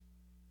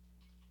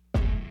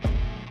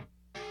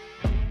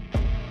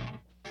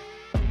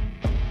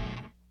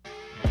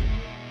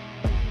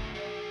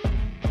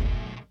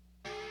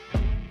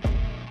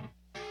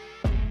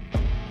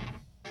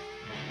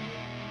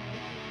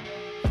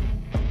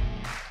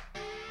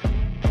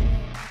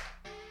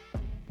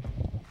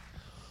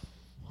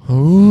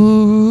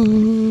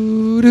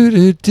Ooh, do,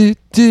 do, do,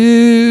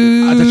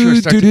 do, I thought you were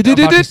about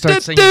to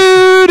start singing.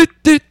 I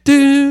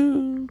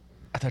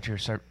thought you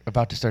were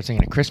about to start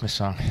singing a Christmas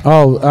song.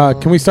 Oh,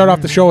 can we start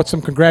off the show with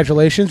some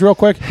congratulations real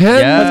quick? Yes.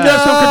 Let's get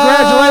some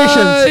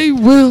congratulations. I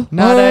will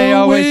Now they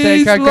always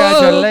say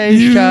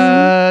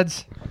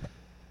congratulations.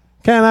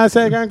 Can I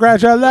say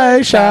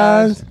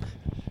congratulations?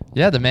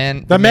 Yeah, the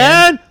man, the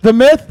myth,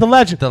 the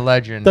legend. The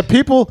legend.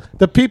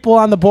 The people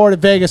on the board at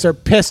Vegas are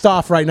pissed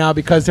off right now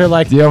because they're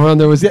like, The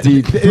over-under was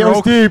deep. It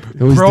was deep.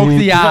 It was broke deep.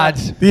 the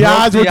odds. The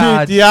odds were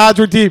deep. The odds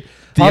were deep.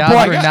 The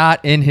odds were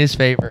not in his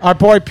favor. Our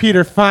boy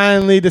Peter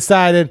finally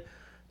decided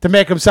to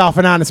make himself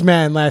an honest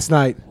man last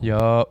night.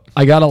 Yup.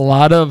 I got a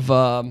lot of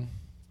Thank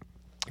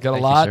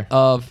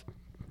you,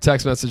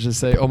 text messages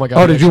say, "Oh my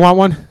god." Oh, did you want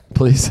one?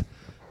 Please.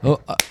 Oh,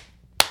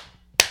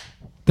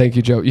 thank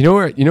you, Joe. You know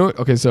what?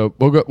 Okay, so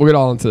we'll get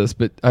all into this,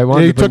 but I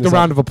wanted Yeah, you to bring took the this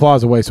round up. of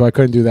applause away, so I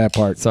couldn't do that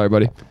part. Sorry,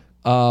 buddy.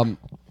 Oh,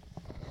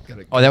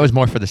 that was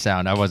more for the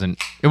sound. It wasn't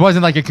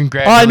like a Oh, I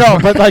congratulations. know,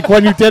 but like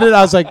when you did it,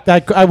 I was like,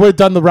 I would have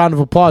done the round of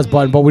applause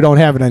button, but we don't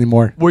have it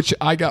anymore. Which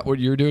I got what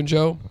you're doing,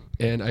 Joe,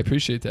 and I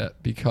appreciate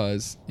that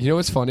because you know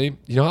what's funny?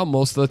 You know how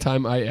most of the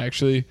time I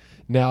actually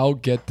now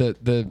get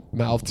the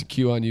mouth to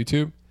cue on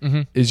YouTube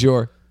is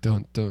your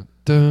dun dun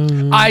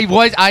dun. I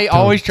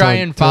always try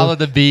and follow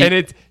the beat. And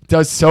it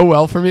does so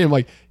well for me. I'm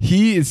like,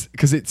 he is,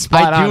 because it's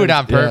spot I do it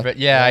on Yeah. purpose.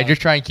 Yeah, I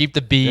just try and keep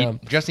the beat Yeah.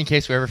 just in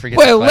case we ever forget.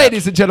 Well, to clap.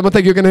 ladies and gentlemen,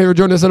 thank you again for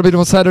joining us on a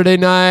beautiful Saturday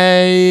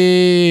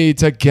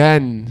night.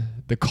 Again,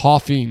 the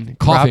coughing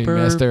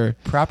master.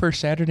 Proper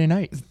Saturday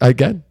night.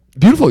 Again.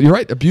 Beautiful. You're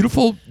right. A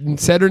beautiful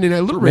Saturday night.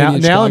 A little rainy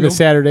in Nailing Chicago. the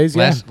Saturdays,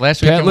 yeah. Last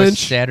Pat weekend Lynch. was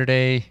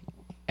Saturday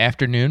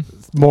afternoon.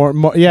 Mid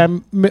morning,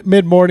 early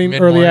Mid-morning,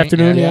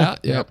 afternoon, Yeah,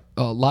 yeah. yeah.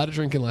 A lot of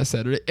drinking last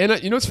Saturday. And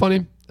you know what's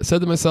funny? I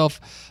said to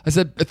myself,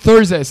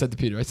 Thursday, I said to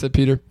Peter,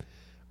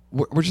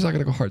 we're just not going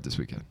to go hard this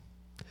weekend.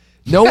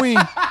 Knowing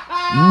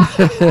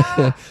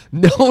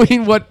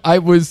what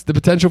the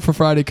potential for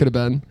Friday could have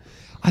been,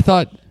 I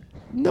thought,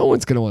 no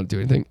one's going to want to do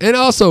anything. And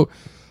also,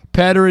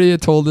 Pat already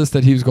had told us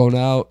that he was going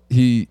out.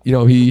 He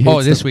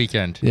hates This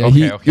weekend. Yeah,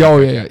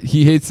 Okay.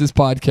 He hates this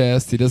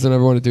podcast. He doesn't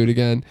ever want to do it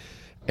again.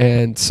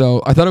 And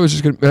so I thought it was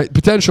just going to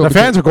potential. The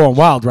fans are going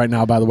wild right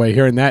now, by the way,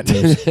 hearing that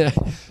news.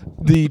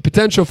 The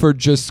potential for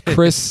just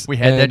Chris. We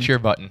had that cheer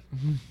button.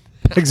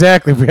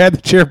 Exactly. We had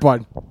the cheer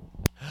button.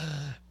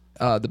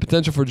 The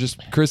potential for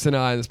just Chris and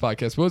I in this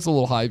podcast was a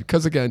little high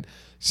because, again,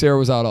 Sarah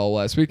was out all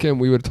last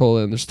weekend. We would have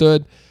totally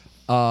understood.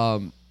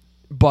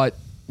 But,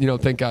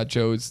 thank God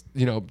Joe's,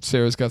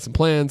 Sarah's got some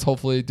plans,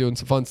 hopefully doing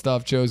some fun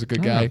stuff. Joe's a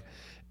good guy.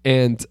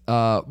 And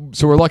so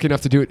we're lucky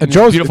enough to do it in And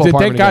this beautiful thank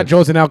apartment God again.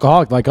 Joe's an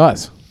alcoholic like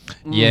us.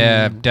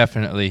 Yeah,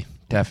 definitely.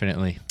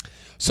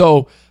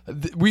 So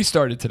we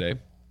started today.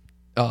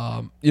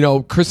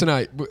 Chris and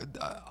I,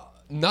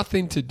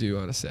 nothing to do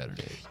on a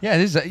Saturday. Yeah,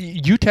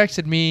 you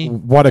texted me.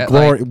 What a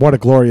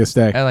glorious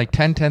day. At like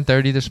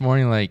 10:30 this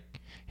morning, like,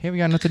 hey, we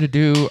got nothing to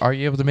do. Are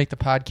you able to make the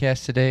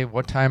podcast today?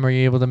 What time are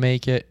you able to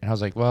make it? And I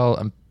was like, well,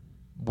 I'm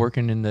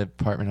working in the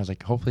apartment. I was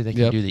like, hopefully they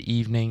can do the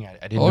evening. I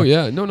didn't know. Oh,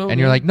 yeah. No. And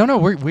you're like, no,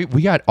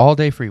 we got all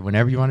day free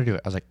whenever you want to do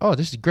it. I was like, oh,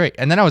 this is great.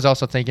 And then I was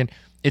also thinking,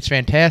 it's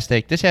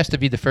fantastic. This has to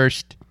be the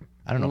first,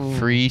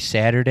 free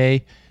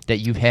Saturday that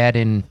you've had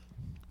in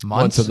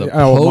months. Once of the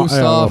post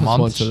office,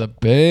 once of the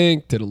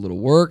bank, did a little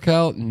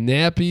workout,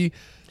 nappy.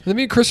 And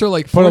me and Chris are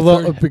like,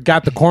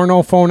 got the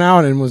corno phone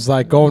out and was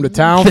like going to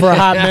town for a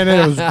hot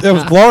minute. It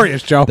was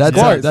glorious, Joe.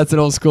 That's an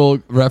old school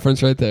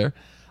reference right there.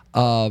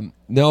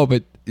 No,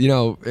 but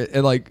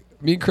and like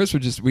me and Chris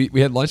were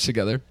we had lunch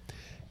together,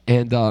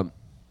 and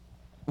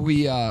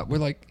we're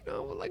like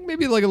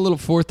maybe like a little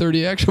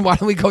 4:30 action. Why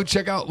don't we go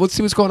check out? Let's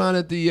see what's going on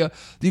at the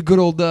good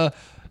old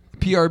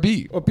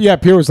PRB. Yeah,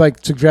 Pierre was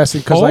like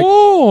suggesting because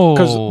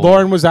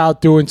Lauren was out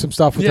doing some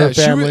stuff with her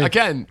family.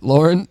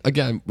 Lauren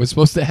was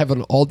supposed to have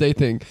an all day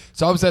thing,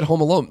 so I was at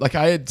home alone. Like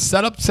I had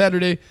set up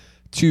Saturday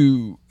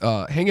to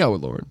hang out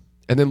with Lauren,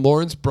 and then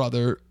Lauren's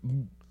brother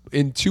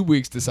in 2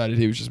 weeks decided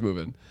he was just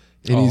moving,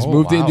 and he's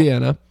moved to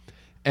Indiana,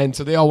 and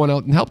so they all went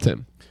out and helped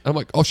him. I'm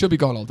like, she'll be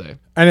gone all day.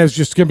 And it was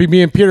just going to be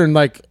me and Peter. And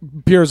like,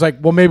 Peter's like,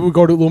 well, maybe we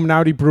go to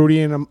Illuminati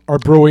Brewing or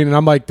Brewing. And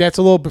I'm like, that's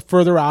a little bit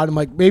further out. I'm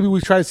like, maybe we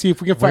try to see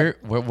if we can find.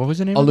 What was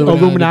the name?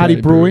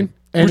 Illuminati Brewing.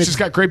 And which has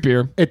got great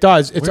beer. It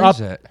does. It's up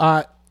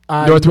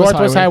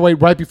Northwest Highway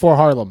right before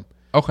Harlem.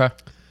 Okay.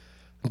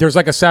 There's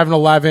like a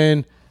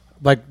 7-Eleven,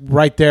 like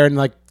right there, and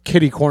like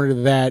kitty corner to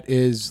that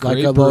is Great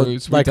like a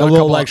brews.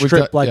 little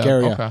strip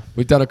area. Okay.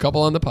 We've done a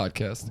couple on the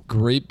podcast.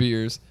 Great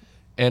beers.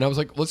 And I was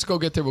like, let's go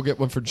get there. We'll get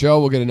one for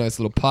Joe. We'll get a nice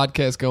little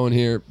podcast going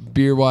here,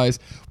 beer-wise.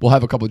 We'll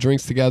have a couple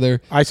drinks together.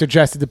 I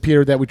suggested to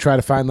Peter that we try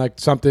to find like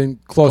something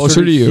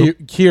closer to you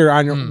here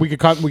on your. He could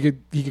come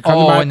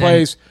to my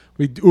place.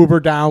 We Uber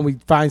down. We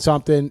find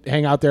something,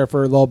 hang out there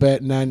for a little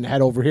bit, and then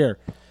head over here.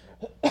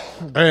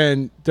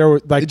 And there were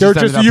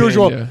just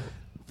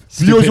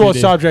the usual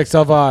subjects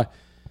of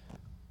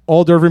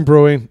Old Irving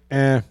Brewing.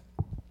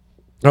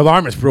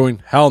 Alarmist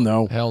Brewing, hell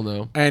no. Hell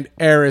no. And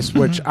Eris,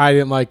 which I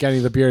didn't like any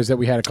of the beers that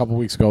we had a couple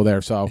weeks ago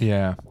there. So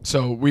Yeah.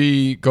 So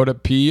we go to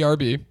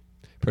PRB,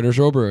 Printer's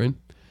Row Brewing,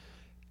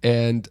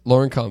 and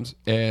Lauren comes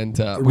and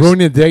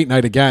ruining the date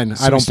night again.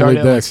 So I don't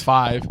believe this. At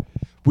like 5.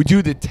 We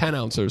do the 10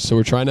 ounces, so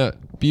we're trying to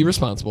be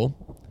responsible.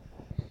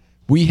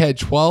 We had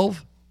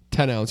 12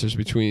 10 ounces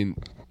between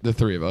the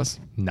three of us.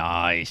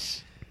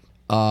 Nice.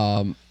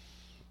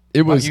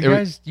 It was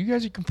you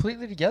guys are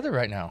completely together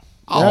right now.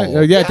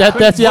 Yeah,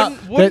 that's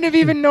Wouldn't have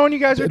even known you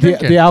guys were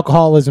drinking. The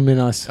alcoholism in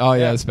us. Oh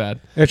yeah, it's bad.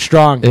 It's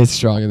strong. It's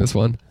strong in this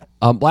one.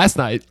 Last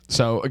night.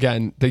 So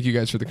again, thank you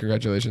guys for the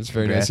congratulations.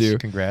 Very nice of you.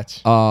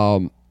 Congrats.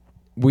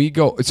 We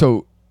go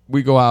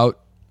out.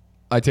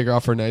 I take her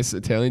out for a nice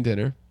Italian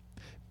dinner.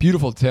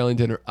 Beautiful Italian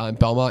dinner on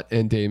Belmont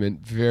and Damon.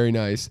 Very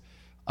nice.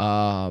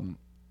 Went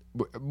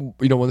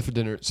for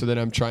dinner. So then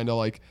I'm trying to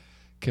like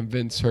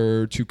convince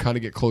her to kind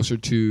of get closer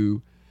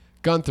to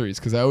Gunthery's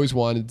because I always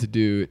wanted to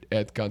do it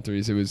at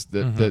Gunthery's. It was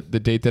the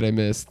date that I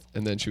missed,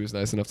 and then she was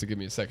nice enough to give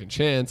me a second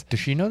chance. Does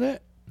she know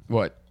that?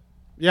 What?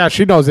 Yeah,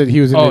 she knows that he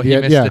was an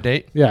idiot. He missed the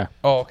date? Yeah.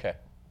 Oh, okay.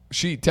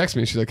 She texted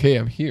me. She's like, "Hey,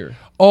 I'm here."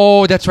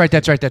 Oh, that's right.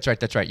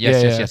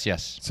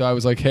 Yes. So I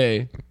was like,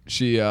 "Hey,"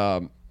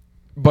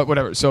 but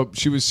whatever. So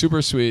she was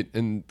super sweet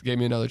and gave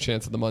me another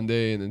chance on the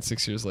Monday, and then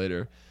 6 years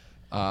later.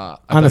 On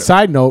a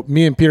side note,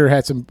 me and Peter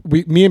had a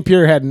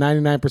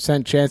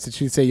 99% chance that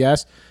she'd say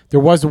yes. There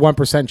was a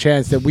 1%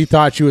 chance that we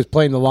thought she was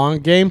playing the long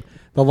game,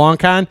 the long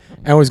con,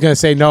 and was going to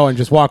say no and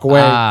just walk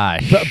away,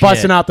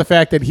 busting out the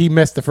fact that he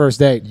missed the first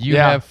date. You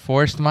have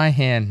forced my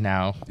hand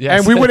now. Yes.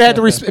 And we would have had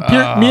to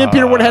me and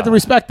Peter would have had to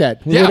respect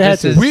that.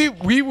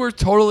 We were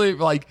totally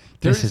like,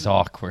 this is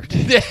awkward.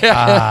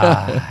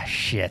 Yeah.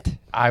 Shit.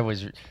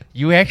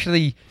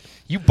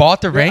 You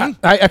bought the ring?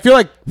 I feel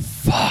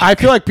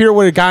like Peter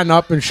would have gotten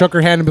up and shook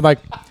her hand and been like,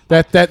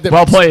 that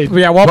well played.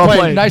 Yeah, well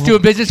played. Nice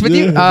doing business with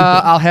you.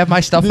 I'll have my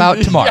stuff out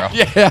tomorrow.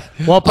 Yeah.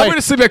 Well played. I'm going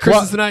to sleep at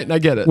Chris's tonight, and I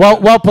get it.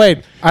 Well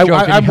played.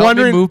 I'm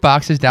wondering. Move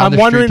boxes down. I'm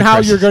wondering how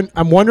you're going.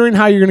 I'm wondering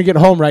how you're going to get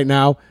home right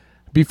now,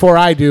 before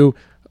I do,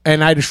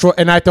 and I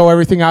throw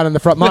everything out in the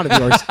front lawn of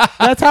yours.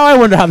 That's how I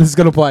wonder how this is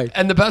going to play.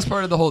 And the best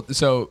part of the whole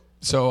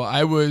so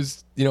I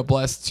was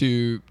blessed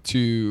to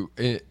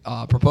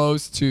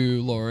propose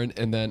to Lauren,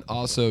 and then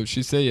also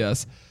she said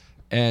yes,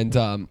 and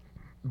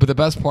but the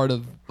best part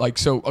of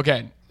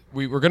again.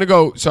 We were gonna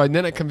go, and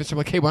then I convinced him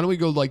like, hey, why don't we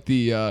go like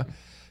the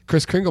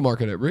Kris Kringle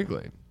Market at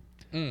Wrigley?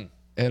 And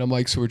I'm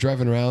like, so we're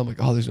driving around, I'm like,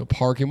 oh, there's no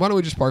parking. Why don't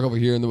we just park over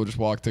here and then we'll just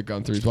walk to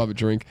Gunthery's, we'll have a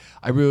drink.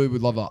 I really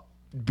would love a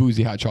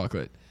boozy hot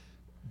chocolate,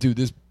 dude.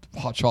 This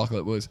hot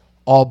chocolate was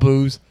all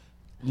booze.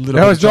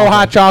 There was no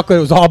hot chocolate.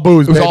 It was all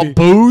booze. It was all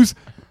booze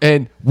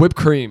and whipped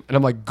cream, and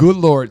I'm like, good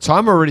Lord. So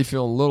I'm already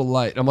feeling a little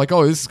light. I'm like,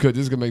 oh, this is good.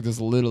 This is gonna make this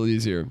a little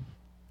easier.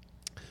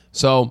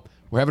 So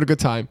we're having a good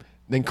time.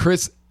 Then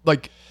Chris.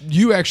 Like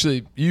you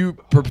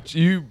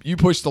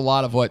pushed a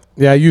lot of what?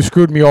 Yeah, you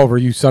screwed me over,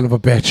 you son of a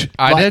bitch.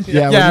 I did.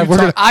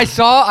 Yeah. I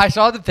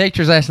saw the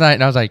pictures last night,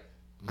 and I was like,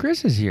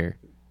 Chris is here.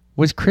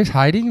 Was Chris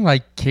hiding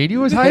like Katie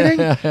was hiding?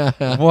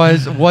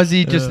 was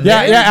he just?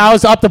 Yeah. I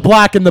was up the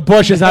block in the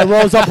bushes. I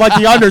rose up like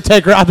the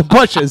Undertaker out the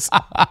bushes.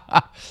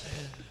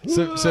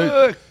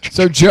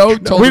 So Joe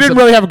told we didn't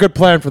really have a good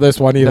plan for this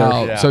one either.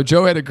 No. Yeah. So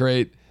Joe had a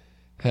great.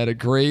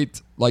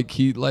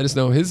 He let us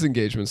know his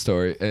engagement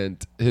story,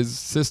 and his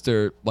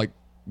sister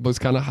was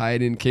kind of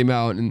hiding, came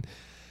out,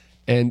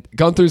 and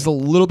Gunther's a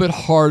little bit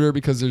harder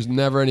because there's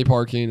never any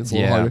parking. It's a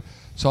little harder.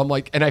 So I'm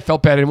like, and I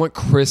felt bad. I didn't want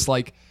Chris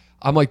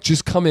I'm like,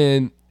 just come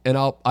in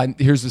and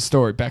here's the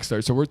story,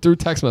 backstory. So we're through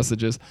text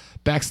messages,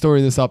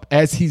 backstorying this up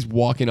as he's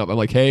walking up. I'm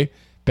like, hey,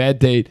 bad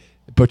date,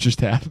 butcher's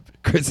tap.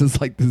 Chris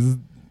is like,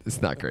 it's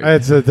not great.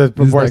 It's the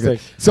worst thing.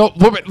 So,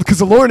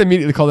 because Lauren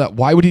immediately called out,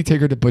 why would he take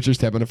her to Butcher's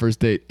Tap on a first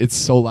date? It's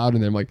so loud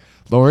in there. I'm like,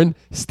 Lauren,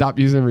 stop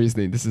using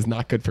reasoning. This is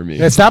not good for me.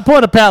 Yeah, stop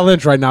pulling a Pat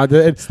Lynch right now.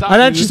 And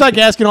then she's like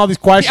asking all these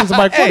questions. I'm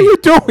like, what are you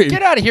doing?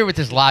 Get out of here with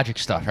this logic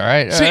stuff, all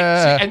right?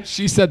 And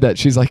she said that.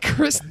 She's like,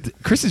 Chris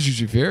is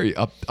usually very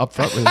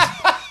upfront with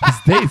his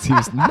dates. He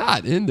was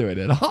not into it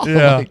at all.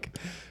 Yeah. Like,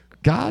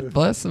 God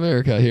bless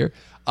America here.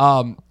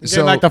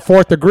 So like the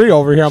fourth degree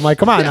over here. I'm like,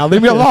 come on now,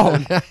 leave me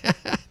alone.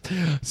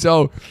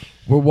 So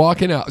we're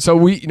walking out.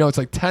 So it's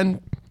like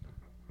 10.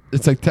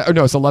 It's like 10,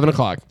 no, it's 11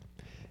 o'clock.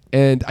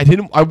 And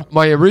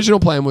my original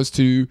plan was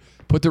to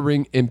put the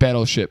ring in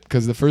Battleship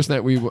because the first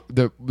night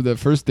the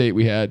first date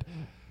we had,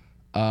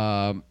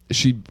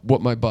 she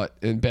whooped my butt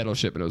in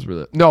Battleship, and it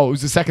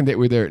was the second date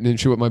we were there, and then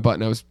she whooped my butt,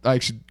 and I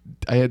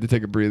had to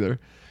take a breather.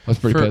 I was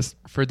pretty pissed.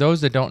 For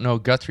those that don't know,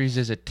 Guthrie's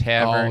is a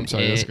tavern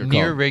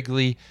near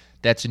Wrigley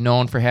that's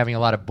known for having a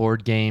lot of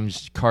board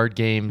games, card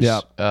games.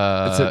 Yeah,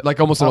 it's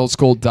like almost an old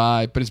school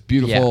dive, but it's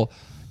beautiful. Yeah.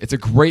 It's a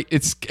great.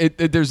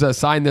 There's a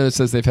sign there that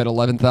says they've had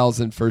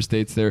 11,000 first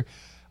dates there.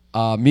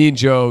 Me and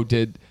Joe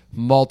did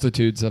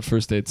multitudes of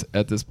first dates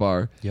at this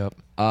bar. Yep.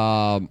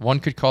 One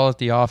could call it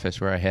the office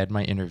where I had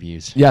my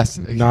interviews. Yes.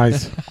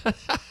 Nice.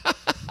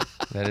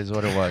 That is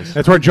what it was.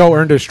 That's where Joe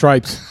earned his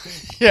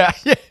stripes. Yeah.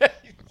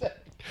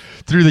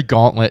 Through the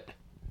gauntlet.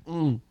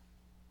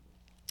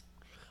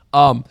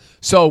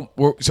 So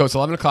it's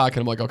 11 o'clock,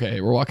 and I'm like,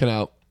 okay, we're walking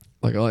out.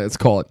 Like, oh, let's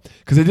call it,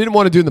 because I didn't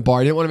want to do it in the bar.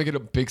 I didn't want to make it a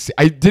big.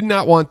 I did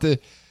not want to.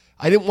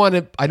 I didn't want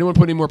to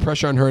put any more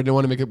pressure on her. I didn't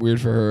want to make it weird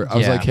for her. I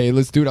was like, hey,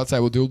 let's do it outside.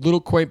 We'll do a little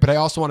quaint, but I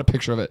also want a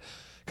picture of it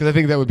because I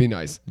think that would be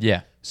nice.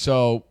 Yeah.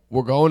 So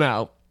we're going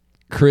out.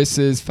 Chris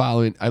is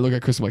following. I look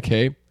at Chris. I'm like,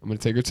 hey, I'm going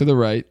to take her to the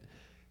right.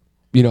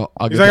 You know,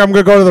 he's like, I'm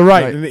going to go to the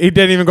right. And he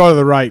didn't even go to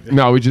the right.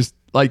 No, we just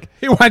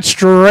he went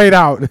straight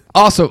out.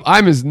 Also,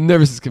 I'm as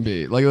nervous as can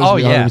be. Like, let's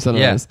be 100%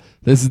 honest.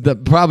 This is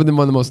probably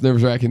one of the most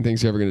nerve-wracking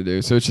things you're ever going to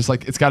do. So it's just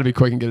like, it's got to be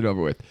quick and get it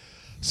over with.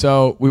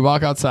 So we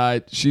walk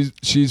outside.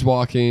 She's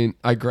walking.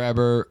 I grab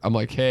her. I'm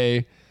like,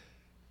 hey.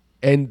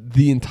 And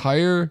the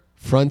entire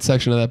front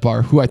section of that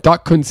bar, who I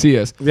thought couldn't see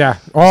us. Yeah.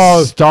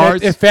 Oh,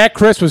 if Fat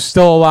Chris was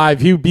still alive,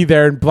 he would be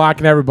there and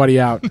blocking everybody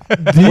out.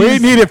 We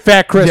needed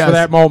Fat Chris for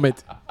that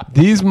moment.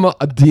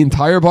 The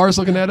entire bar's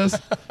looking at us,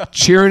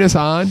 cheering us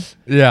on.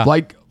 Yeah.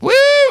 Like, woo!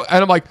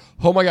 And I'm like,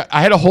 oh my God.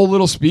 I had a whole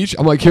little speech.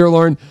 I'm like, here,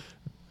 Lauren.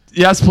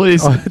 Yes,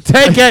 please.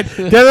 Take it.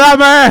 Get it out of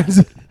my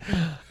hands.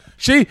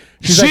 She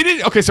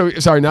didn't. Okay, so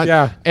sorry, not.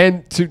 Yeah.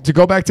 And to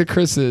go back to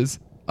Chris's,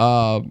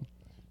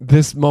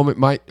 this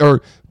moment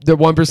or the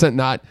 1%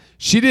 not.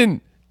 She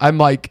didn't. I'm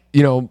like,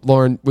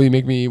 Lauren, will you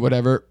make me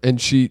whatever?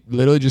 And she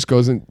literally just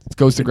goes to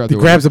grab the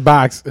grabs a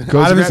box.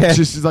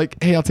 She's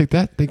like, hey, I'll take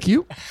that. Thank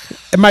you.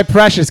 And my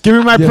precious. Give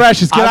me my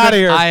precious. Get out of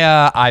here.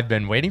 I've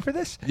been waiting for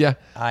this. Yeah.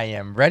 I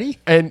am ready.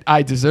 And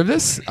I deserve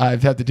this.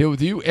 I've had to deal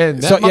with you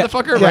and that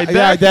motherfucker right there.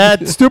 Yeah,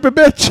 that stupid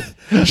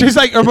bitch. She's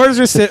like, I'm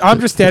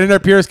just standing there.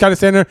 Pierre's kind of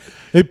standing there.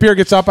 And Pierre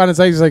gets up on his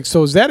legs. He's like,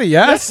 so is that a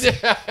yes?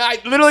 I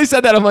literally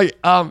said that. I'm like,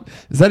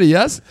 is that a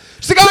yes?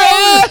 She's like,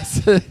 oh,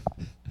 yes.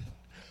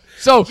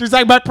 So she's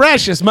like, my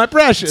precious.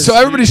 So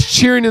everybody's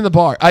cheering in the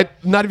bar. I'm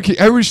not even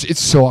kidding. It's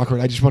so awkward.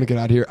 I just want to get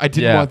out of here. I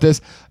didn't want this.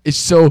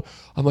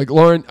 I'm like,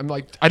 Lauren,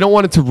 I don't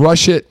want it to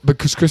rush it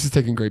because Chris is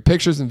taking great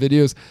pictures and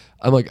videos.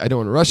 I'm like, I don't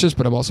want to rush this,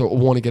 but I'm also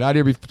want to get out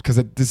of here because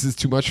this is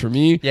too much for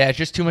me. Yeah, it's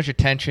just too much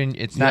attention.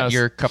 It's not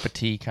your cup of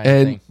tea kind of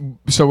thing. And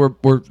so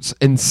we're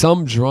and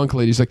some drunk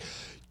lady's like,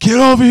 get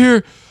over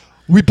here.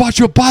 We bought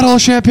you a bottle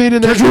of champagne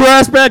and get your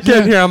ass back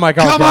in here. I'm like,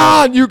 come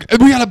on, we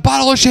got a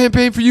bottle of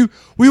champagne for you.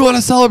 We want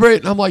to celebrate.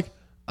 And I'm like,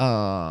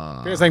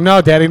 He's like,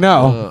 no, Daddy,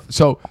 no.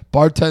 So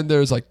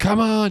bartender is like, come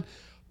on.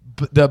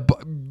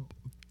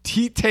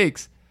 He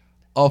takes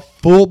a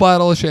full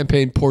bottle of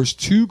champagne, pours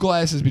 2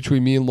 glasses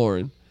between me and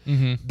Lauren.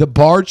 Mm-hmm. The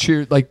bar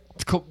cheers, like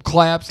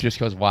claps, just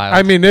goes wild.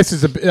 I mean, this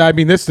is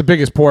the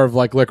biggest pour of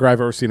like liquor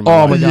I've ever seen in my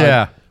life. Oh my God.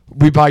 Yeah.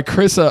 We buy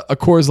Chris a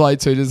Coors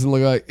Light so he doesn't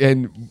look like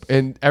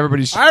and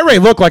everybody's. I already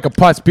look like a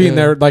putz being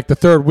there like the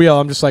third wheel.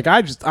 I'm just like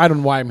I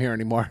don't know why I'm here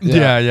anymore.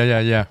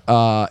 Yeah.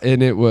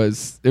 And it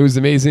was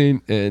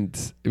amazing,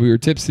 and we were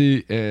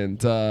tipsy,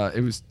 and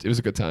it was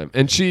a good time,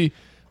 and she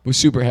was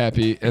super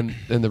happy, and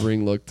the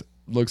ring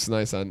looks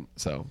nice on.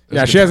 So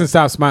yeah, she hasn't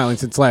stopped smiling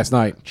since last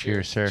night.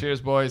 Cheers, sir.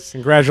 Cheers, boys.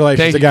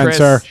 Congratulations again, Chris.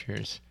 Sir.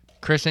 Cheers,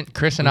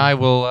 Chris and I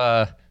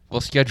will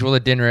schedule a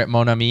dinner at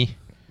Mon Ami.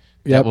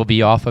 That will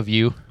be off of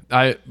you.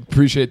 I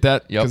appreciate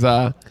that because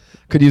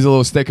could use a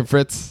little steak and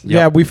frites.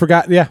 Yeah, we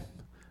forgot. Yeah.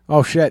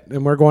 Oh, shit.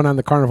 And we're going on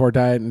the carnivore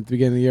diet at the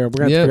beginning of the year. We're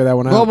going to figure that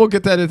one out. Well, we'll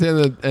get that at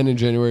the end of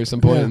January at some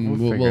point. Yeah, and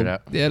we'll figure it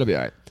out. Yeah, it'll be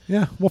all right.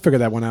 Yeah, we'll figure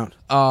that one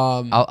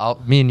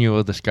out. Me and you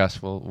will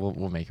discuss.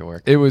 We'll make it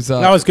work. It was.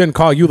 I was going to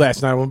call you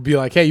last night. We'll be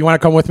like, hey, you want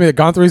to come with me to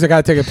Gunthry's? I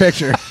got to take a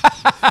picture.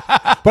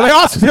 But I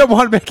also didn't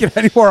want to make it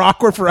any more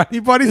awkward for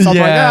anybody. So I'm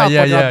like,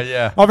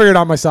 yeah. I'll figure it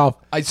out myself.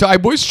 So I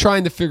was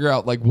trying to figure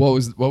out like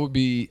what would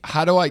be,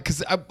 how do I,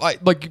 because I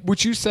like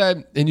what you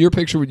said in your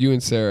picture with you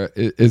and Sarah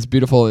is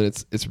beautiful, and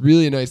it's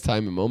really a nice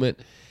time and moment,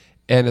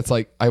 and it's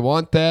like I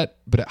want that,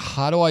 but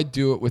how do I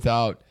do it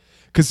without?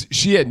 Because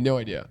she had no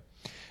idea.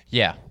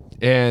 Yeah,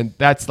 and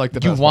that's like the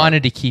best you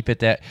wanted to keep it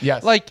that.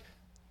 Yes. Like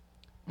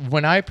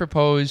when I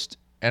proposed,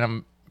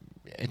 and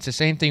it's the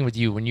same thing with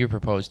you when you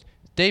proposed.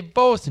 They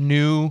both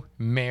knew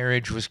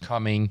marriage was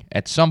coming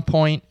at some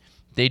point.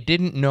 They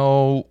didn't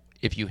know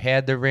if you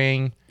had the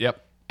ring.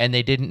 Yep. And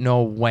they didn't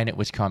know when it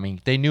was coming.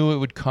 They knew it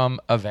would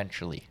come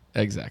eventually.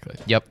 Exactly.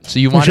 Yep. So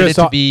you wanted it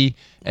to be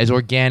as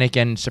organic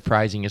and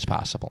surprising as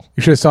possible.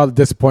 You should have saw the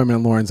disappointment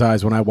in Lauren's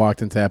eyes when I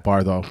walked into that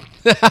bar, though.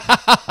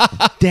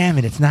 Damn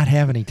it! It's not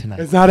happening tonight.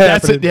 It's not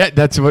happening.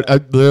 That's what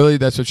literally.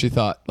 That's what she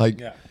thought. Like,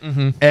 yeah.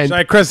 Mm-hmm. And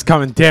so Chris is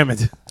coming. Damn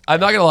it! I'm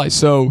not gonna lie.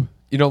 So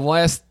the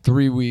last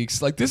 3 weeks,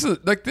 this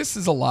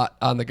is a lot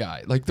on the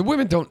guy. Like the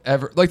women don't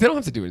ever they don't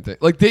have to do anything.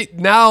 Like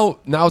now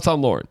it's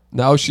on Lauren.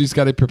 Now she's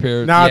got to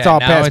prepare. Now it's all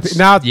past.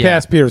 Now it's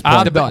past Peter's.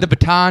 The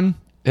baton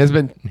has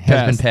been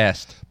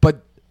passed.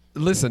 But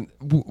listen,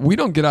 we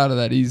don't get out of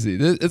that easy.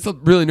 It's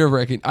really nerve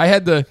wracking. I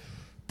had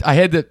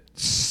to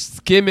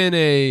skim in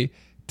a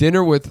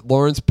dinner with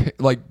Lauren's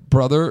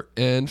brother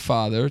and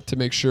father to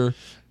make sure.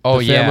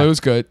 The family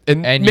was good,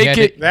 and make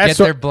it get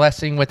their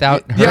blessing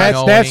without her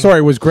knowing. That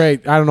story was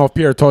great. I don't know if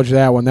Pierre told you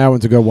that one. That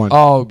one's a good one.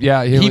 Oh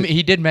yeah,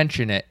 he did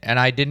mention it, and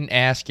I didn't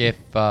ask if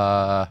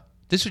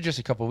This was just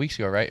a couple weeks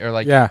ago, right? Or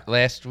like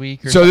last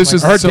week. Or so this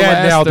is her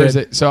dad nailed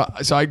Thursday. it. So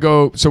I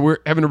go. So we're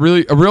having a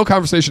real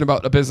conversation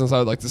about a business I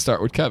would like to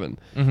start with Kevin.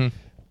 Mm-hmm.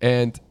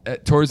 And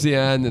towards the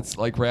end, it's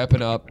like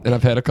wrapping up, and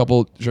I've had a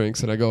couple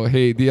drinks, and I go,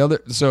 hey,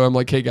 so I'm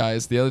like, hey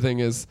guys, the other thing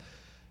is,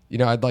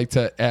 I'd like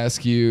to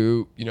ask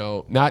you,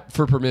 not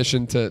for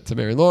permission to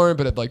marry Lauren,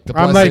 but I'd like the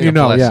blessing. I'm letting you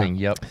know, blessing.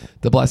 Yep.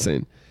 The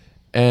blessing.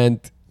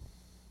 And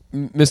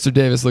Mr.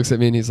 Davis looks at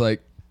me and he's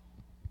like,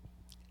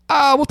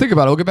 we'll think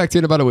about it. We'll get back to you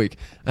in about a week.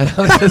 And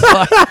I was just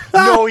like,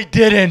 no, he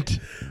didn't.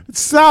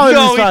 Solid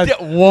response.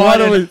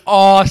 What an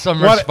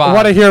awesome response.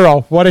 What a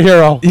hero. What a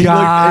hero.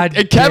 God.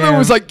 And Kevin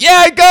was like,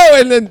 yeah, go.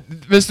 And then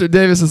Mr.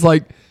 Davis is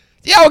like,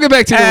 yeah, we'll get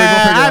back to you in a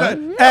week.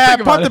 We'll figure it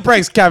out. Pump the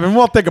brakes, Kevin.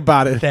 We'll think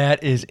about it.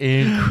 That is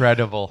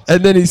incredible.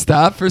 And then he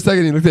stopped for a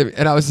second. He looked at me,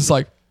 and I was just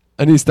like,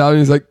 and he stopped, and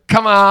he's like,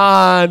 come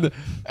on.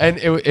 And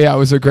it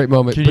was a great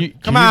moment. Can you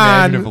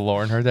imagine if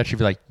Lauren heard that? She'd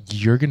be like,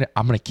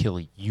 I'm going to kill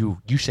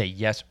you. You say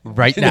yes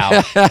right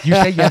now. You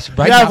say yes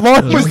right now. If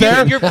Lauren was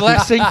there. Your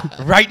blessing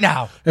right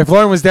now. If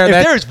Lauren was there.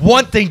 If there's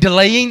one thing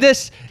delaying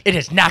this, it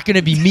is not going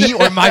to be me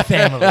or my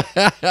family.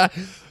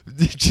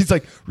 She's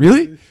like,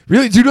 really?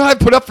 Really? Do you know I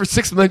put up for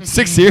 6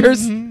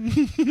 years?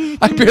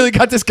 I barely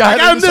got this guy. I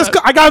got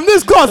him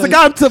this close. I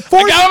got him to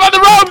fourth. I got him on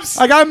the ropes.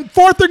 I got him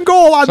 4th and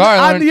goal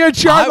on the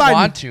edge yard line. I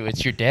want to.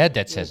 It's your dad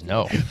that says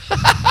no. Damn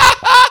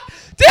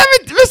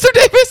it, Mr.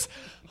 Davis.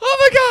 Oh,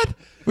 my God.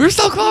 We're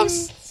so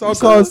close. So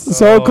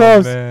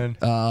close. Man.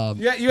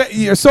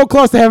 You're so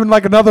close to having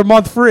like another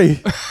month free.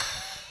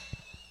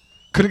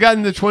 Could have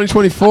gotten to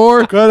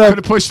 2024. Could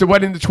have pushed the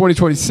wedding to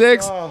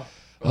 2026.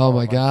 Oh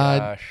my God.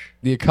 Gosh.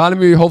 The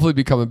economy will hopefully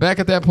be coming back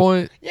at that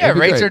point. Yeah,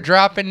 rates are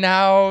dropping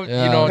now.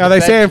 Yeah. Now they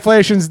say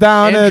inflation's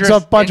down and it's a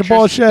bunch of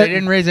bullshit. They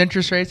didn't raise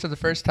interest rates for the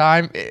first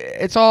time.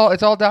 It's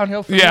all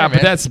downhill from there, but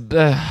man. that's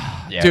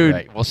dude.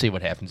 Right. We'll see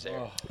what happens there.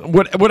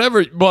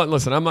 Whatever. Well,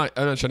 listen, I'm not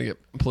trying to get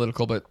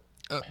political, but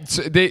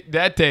so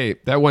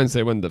that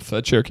Wednesday when the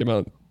Fed chair came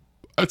out,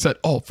 I said,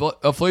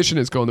 inflation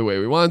is going the way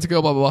we want it to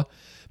go, blah, blah, blah.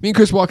 Me and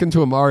Chris walk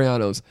into a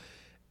Mariano's,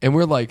 and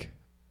we're like,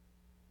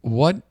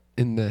 what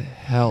in the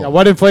hell? Yeah,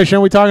 what inflation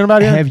are we talking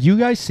about here? Have you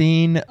guys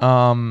seen...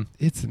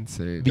 it's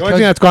insane. The only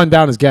thing that's gone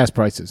down is gas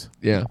prices.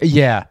 Yeah.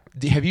 Yeah.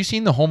 Have you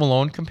seen the Home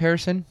Alone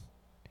comparison?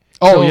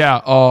 Oh, yeah.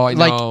 Oh, I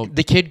know. Like,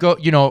 the kid for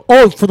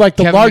like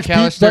the Kevin large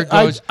McAllister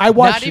pizza. I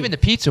watched not even the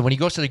pizza. When he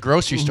goes to the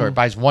grocery store,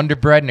 buys Wonder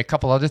Bread and a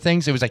couple other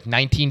things, it was like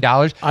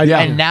 $19.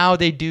 And now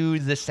they do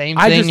the same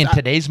thing in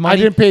today's money. I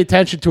didn't pay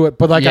attention to it,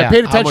 but I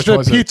paid attention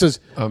to the pizzas.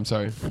 I'm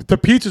sorry. The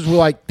pizzas were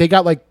like, they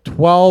got like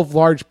 12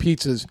 large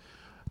pizzas,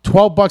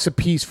 $12 a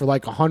piece for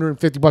like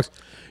 $150.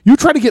 You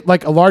try to get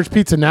like a large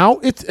pizza now,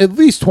 it's at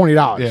least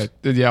 $20.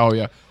 Yeah. Oh,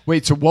 yeah.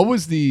 Wait, so what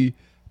was the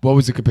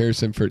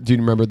comparison for? Do you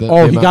remember the?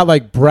 Oh, he got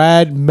like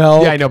bread,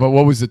 milk. Yeah, I know, but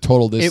what was the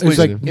total? It was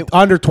like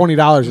under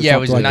 $20. Yeah, it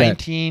was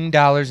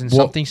 $19 and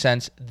something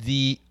cents.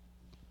 The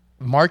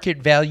market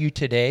value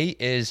today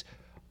is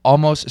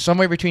almost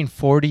somewhere between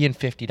 $40 and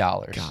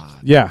 $50. God.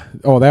 Yeah.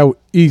 Oh, that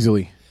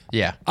easily.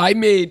 Yeah. I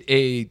made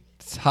a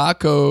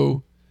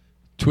taco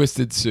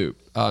twisted soup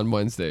on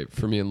Wednesday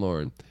for me and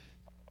Lauren.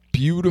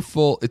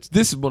 Beautiful.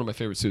 This is one of my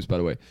favorite soups, by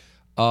the way.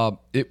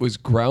 It was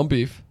ground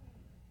beef,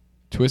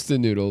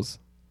 twisted noodles,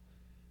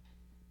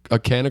 a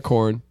can of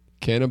corn,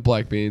 can of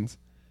black beans,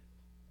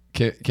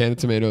 can of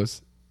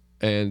tomatoes,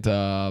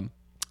 and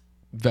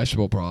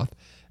vegetable broth.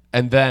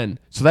 And then,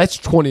 so that's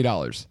 $20.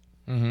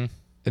 Mm-hmm.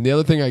 And the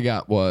other thing I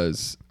got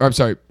was,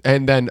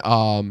 and then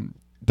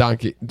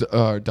donkey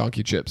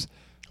chips.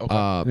 Okay.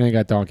 And then you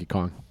got Donkey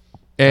Kong.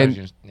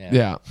 And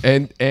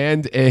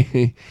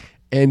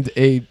and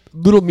a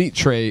little meat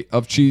tray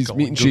of cheese,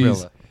 meat and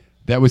cheese.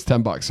 That was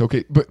 $10.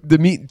 Okay, but the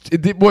meat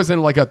it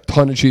wasn't like a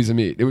ton of cheese and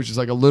meat. It was just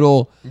like a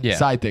little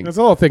side thing. It's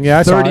a little thing.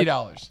 Yeah,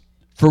 $30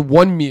 for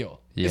one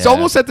meal. Yeah. It's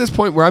almost at this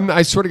point where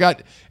I sort of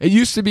got. It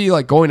used to be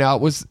like going out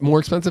was more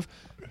expensive.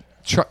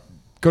 Go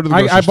to the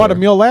grocery store. I bought a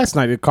meal last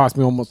night. It cost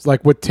me almost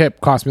like with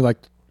tip cost me like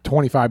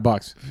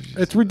 $25.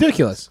 It's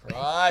ridiculous.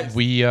 Right.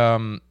 We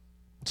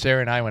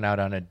Sarah and I went out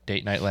on a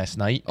date night last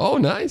night. Oh,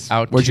 nice.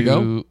 Where'd you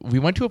go? We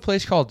went to a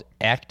place called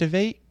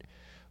Activate,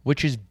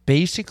 which is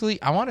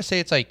basically, I want to say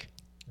it's like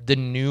the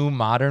new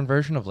modern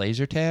version of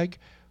laser tag,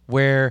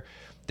 where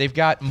they've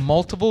got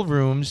multiple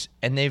rooms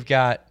and they've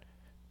got,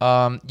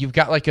 you've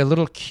got like a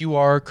little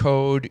QR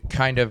code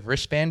kind of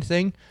wristband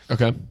thing.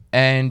 Okay.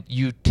 And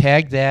you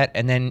tag that,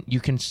 and then you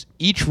can,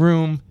 each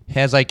room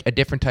has like a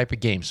different type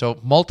of game. So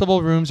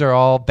multiple rooms are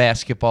all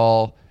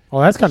basketball. Oh,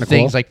 that's kind of cool.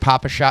 Things like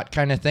Pop-A-Shot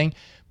kind of thing.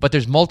 But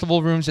there's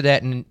multiple rooms of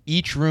that, and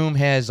each room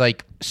has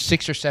like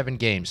 6 or 7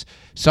 games.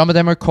 Some of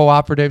them are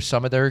cooperative,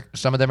 some of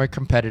them are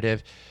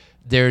competitive.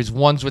 There's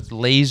ones with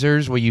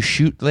lasers where you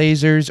shoot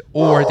lasers,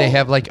 or they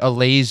have like a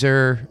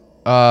laser.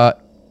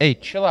 Hey,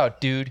 chill out,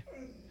 dude.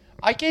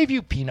 I gave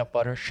you peanut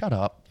butter. Shut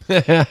up.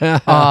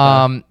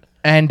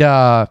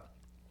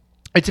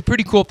 It's a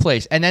pretty cool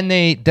place. And then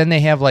they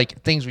have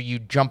like things where you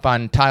jump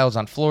on tiles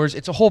on floors.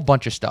 It's a whole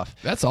bunch of stuff.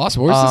 That's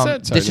awesome. Where's this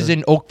at? This is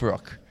in Oak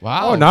Brook.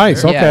 Wow. Oh,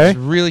 nice. Okay. Yeah, it's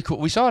really cool.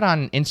 We saw it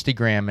on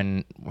Instagram,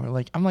 and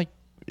I'm like,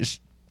 it's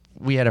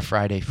we had a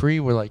Friday free.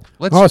 We're like,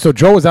 let's. Oh, so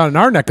Joe was out in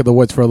our neck of the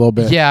woods for a little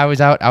bit. Yeah, I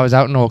was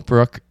out in Oak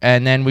Brook,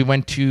 and then we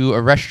went to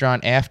a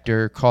restaurant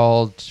after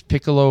called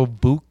Piccolo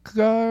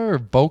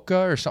Boca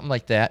or something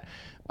like that.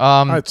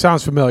 It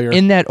sounds familiar.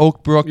 In that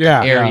Oak Brook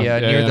area Yeah,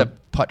 near yeah. the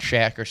Putt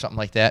Shack or something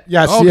like that.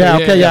 Yes,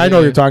 Okay, I know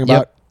what you're talking about.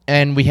 Yep.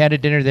 And we had a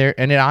dinner there,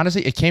 and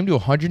it came to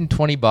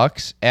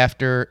 $120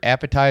 after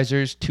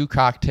appetizers, 2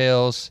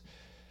 cocktails,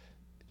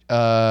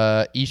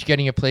 each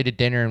getting a plate of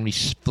dinner, and we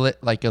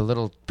split like a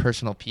little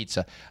personal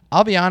pizza.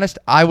 I'll be honest,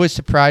 I was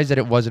surprised that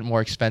it wasn't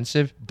more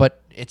expensive,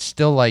 but it's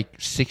still like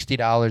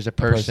 $60 a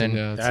person,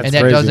 yeah. That's and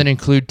that crazy. doesn't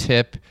include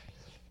tip.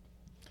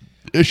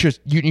 It's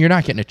just you're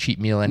not getting a cheap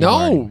meal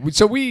anymore.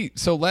 No.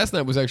 So last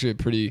night was actually a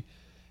pretty,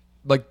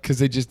 like, because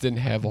they just didn't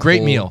have a Great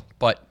whole, meal,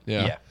 but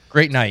Yeah.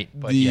 great night.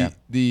 But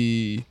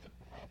the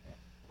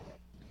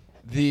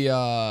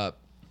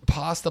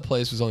pasta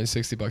place was only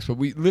 $60, but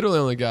we literally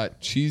only got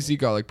cheesy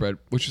garlic bread,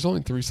 which was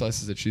only 3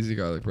 slices of cheesy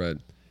garlic bread,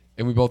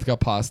 and we both got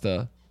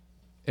pasta,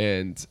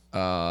 and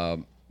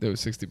it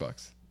was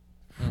 $60.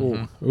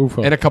 Oof.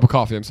 And a cup of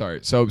coffee. I'm sorry.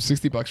 So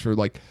 $60 for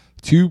like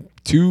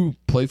two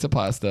plates of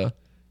pasta,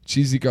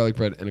 cheesy garlic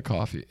bread, and a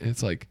coffee. And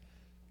it's like,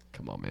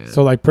 come on, man.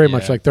 So like pretty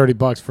much Yeah. like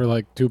 $30 for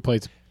like 2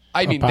 plates.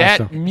 I mean,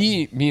 pasta. that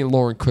me and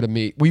Lauren could have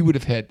made. We would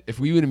have had, if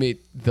we would have made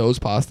those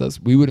pastas,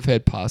 we would have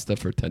had pasta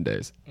for 10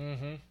 days.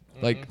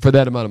 Like for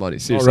that amount of money. Oh,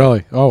 Seriously.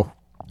 really? Oh.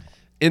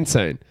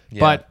 Insane. Yeah.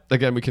 But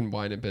again, we can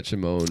whine and bitch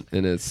and moan,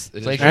 and it's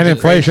Inflation. And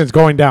inflation's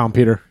going down,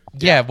 Peter.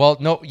 Yeah, well,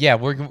 no, yeah,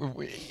 we're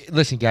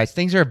listen, guys.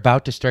 Things are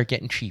about to start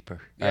getting cheaper.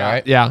 Yeah. All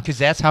right, Yeah. because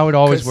that's how it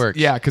always works.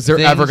 Yeah, because they're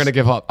Things ever going to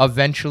give up.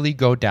 Eventually,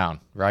 go down.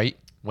 Right?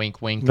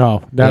 Wink, wink.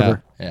 No,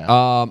 never. Yeah.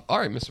 All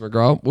right, Mr.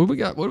 McGraw. What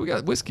do we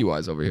got whiskey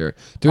wise over here?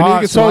 Do we need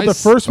to get so some the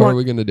ice? first or one- are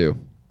we going to do?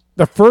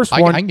 The first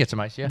I one. can get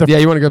some ice. Yeah. The- Yeah,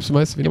 you want to grab some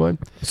ice if you don't mind?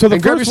 So the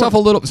and grab first yourself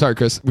one- a little. Sorry,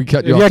 Chris. We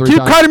cut you yeah, off 3 keep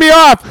times. cutting me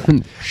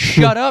off.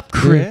 Shut up,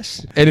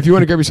 Chris. And if you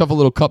want to grab yourself a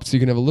little cup so you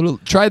can have a little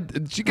try. You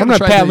I'm gotta gonna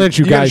try Pat Lynch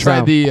you gotta guys try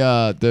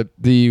now.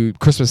 the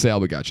Christmas sale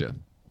we got you.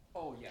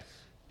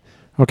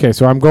 Okay,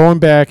 so I'm going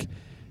back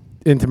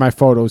into my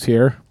photos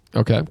here.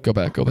 Okay, go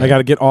back. I got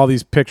to get all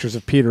these pictures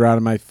of Peter out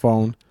of my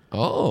phone.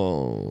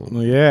 Oh.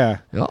 Yeah.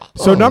 Oh.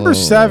 So number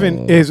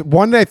 7 is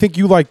one that I think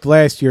you liked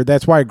last year.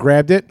 That's why I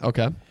grabbed it.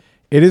 Okay.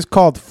 It is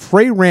called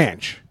Frey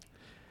Ranch.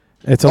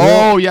 It's a Oh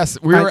little, yes,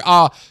 we were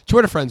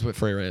Twitter friends with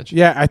Frey Ranch.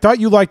 yeah. I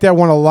thought you liked that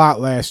one a lot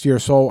last year,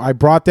 so I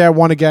brought that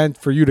one again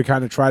for you to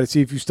kind of try to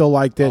see if you still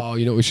liked it. Oh,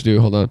 you know what we should do?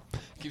 Hold on.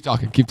 Keep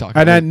talking.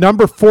 And then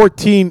number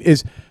 14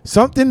 is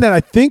something that I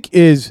think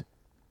is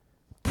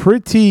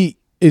pretty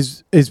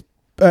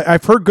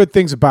I've heard good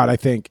things about. I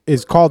think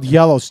is called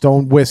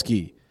Yellowstone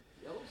whiskey.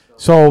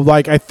 So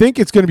like I think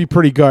it's going to be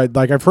pretty good.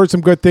 Like I've heard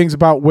some good things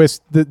about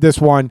this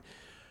one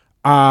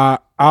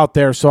out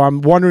there. So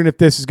I'm wondering if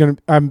this is going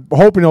to. I'm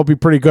hoping it'll be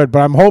pretty good. But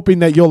I'm hoping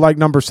that you'll like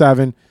number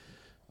 7.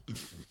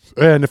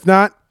 And if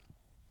not,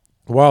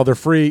 well, they're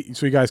free,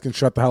 so you guys can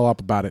shut the hell up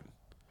about it.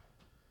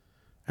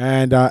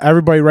 And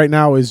everybody right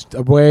now is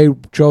away.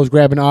 Joe's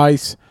grabbing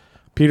ice.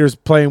 Peter's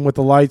playing with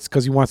the lights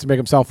because he wants to make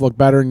himself look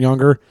better and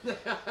younger.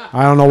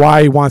 I don't know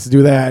why he wants to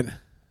do that.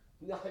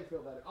 Now I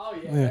feel better. Oh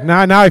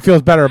yeah. Now he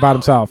feels better about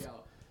himself.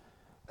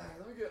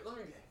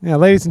 Yeah,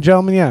 ladies and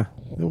gentlemen, yeah.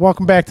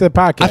 Welcome back to the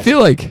podcast. I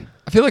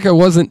feel like I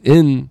wasn't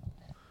in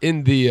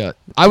the.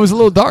 I was a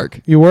little dark.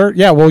 You were?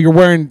 Yeah, well, you're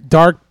wearing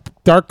dark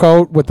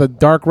coat with a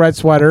dark red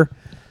sweater.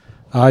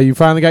 You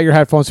finally got your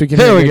headphones so you can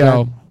There hear we me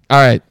go. again.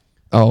 All right.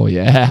 Oh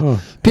yeah.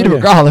 Oh, Peter yeah.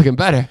 McGraw looking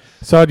better.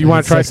 So do you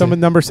want to try Sexy. some with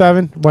number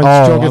 7? Once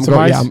Oh, Joe gets some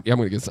ice? I'm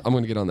gonna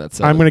get on that.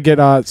 7. I'm going to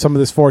get some of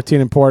this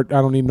 14 and port.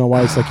 I don't need no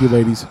ice like you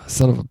ladies.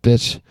 Son of a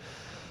bitch.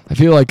 I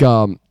feel like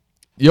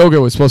yoga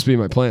was supposed to be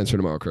my plans for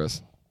tomorrow,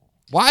 Chris.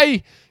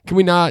 Why can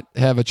we not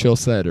have a chill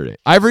Saturday?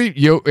 Every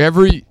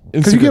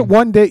Because you get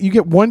one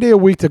day a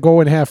week to go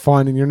and have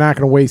fun, and you're not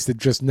going to waste it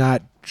just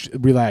not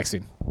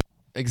relaxing.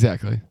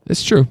 Exactly.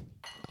 It's true.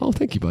 Oh,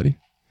 thank you, buddy.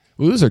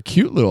 Ooh, those are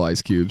cute little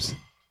ice cubes.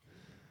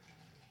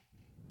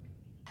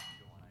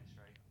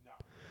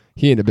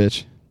 He ain't a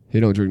bitch. He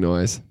don't drink no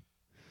ice.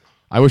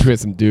 I wish we had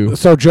some dew.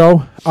 So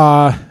Joe,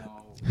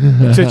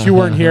 since you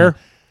weren't here,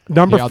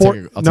 number Yeah, I'll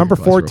take a number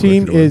glass real quick, 14 if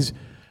you don't is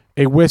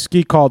a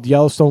whiskey called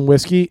Yellowstone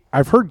whiskey.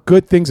 I've heard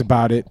good things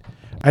about it.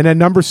 And then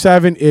number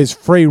 7 is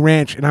Frey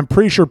Ranch, and I'm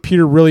pretty sure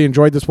Peter really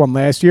enjoyed this one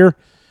last year.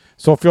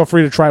 So feel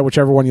free to try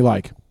whichever one you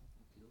like.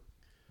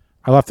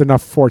 I left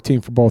enough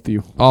 14 for both of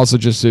you. Also,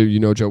 just so you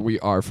know, Joe, we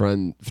are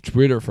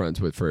Twitter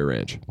friends with Frey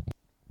Ranch.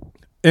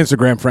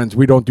 Instagram friends,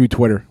 we don't do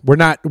Twitter. We're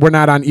not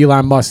on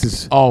Elon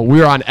Musk's. Oh,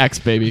 we're on X,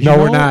 baby. No,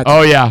 we're not.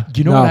 Oh yeah.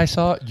 You know No. what I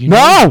saw?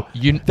 No!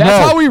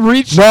 That's how we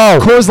reach No.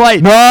 Coors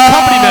Light.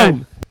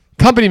 No!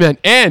 Company men.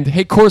 And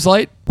hey, Coors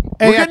Light.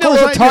 Hey, We're yeah, getting a Coors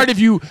little Light, tired yeah. of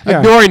you Yeah.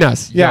 ignoring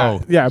us. Yeah,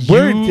 Yo, yeah. if you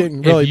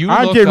I'm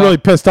look getting really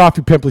up- pissed off,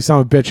 you pimply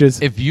son of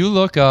bitches. If you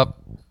look up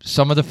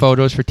some of the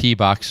photos for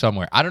TBox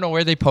somewhere, I don't know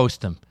where they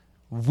post them.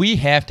 We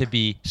have to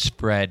be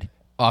spread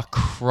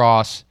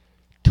across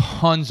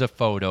tons of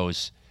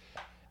photos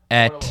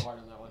at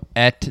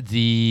at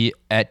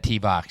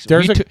TBox.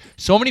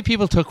 So many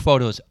people took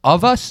photos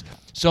of us.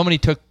 So many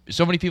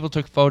people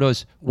took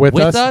photos with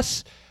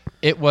us.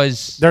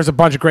 There's a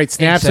bunch of great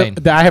snaps.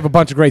 I have a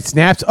bunch of great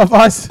snaps of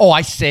us. Oh,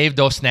 I saved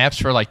those snaps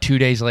for like 2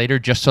 days later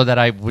just so that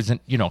I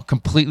wasn't,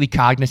 completely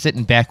cognizant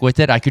and back with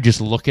it. I could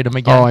just look at them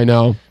again. Oh, I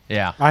know.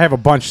 Yeah. I have a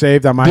bunch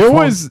saved on my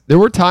phone. There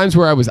were times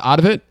where I was out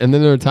of it, and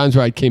then there were times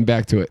where I came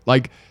back to it.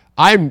 Like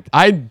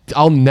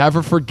I'll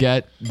never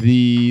forget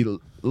the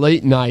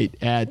late night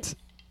at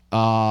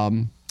what's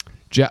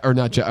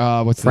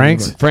the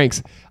Frank's? name?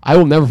 Frank's. I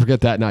will never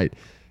forget that night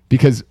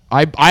because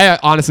I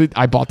honestly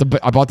bought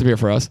the beer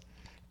for us.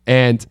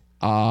 And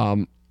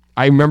I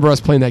remember us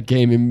playing that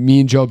game and me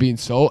and Joe being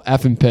so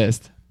effing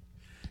pissed.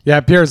 Yeah,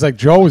 Pierre's like,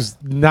 Joe was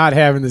not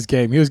having this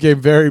game. He was getting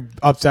very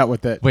upset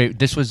with it. Wait,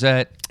 this was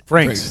at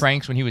Frank's.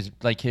 Frank's when he was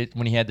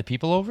when he had the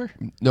people over?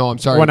 No, I'm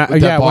sorry.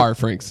 That bar,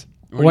 Frank's.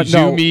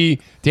 Me,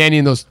 Danny,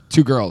 and those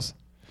two girls.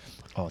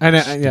 Oh, and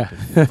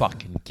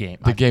fucking game.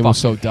 The game was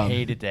so dumb.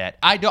 Hated that.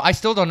 I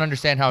still don't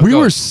understand how we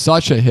were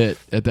such a hit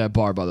at that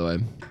bar, by the way.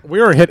 We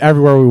were a hit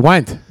everywhere we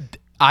went.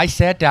 I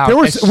sat down. We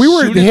were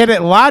hit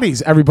at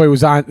Lottie's. Everybody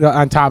was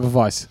on top of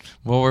us.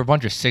 Well, we're a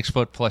bunch of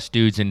 6'+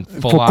 dudes in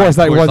full-on Coors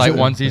Light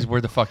onesies.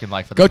 We're the fucking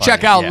life of the Go party.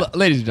 check out,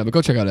 ladies and gentlemen.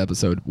 Go check out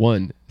episode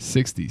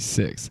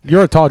 166.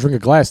 You're a tall drink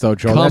of glass, though,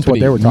 Joe. That's what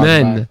they were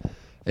talking about.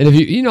 And if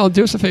you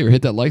do us a favor,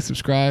 hit that like,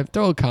 subscribe,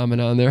 throw a comment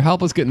on there,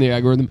 help us get in the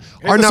algorithm.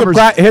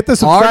 Hit the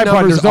subscribe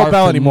button. There's no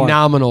bell anymore.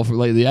 Phenomenal for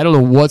lately. I don't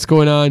know what's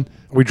going on.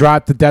 We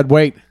dropped the dead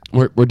weight.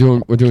 We're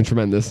doing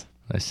tremendous.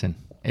 Listen.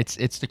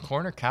 It's the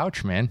corner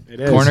couch, man. It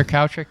is. Corner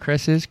couch at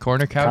Chris's.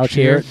 Corner couch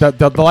here.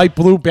 The light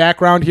blue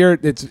background here.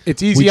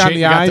 It's easy on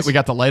the eyes. We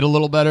got the light a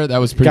little better. That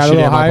was pretty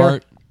shitty on my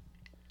part.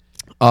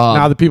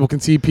 Now the people can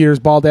see Peter's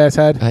bald ass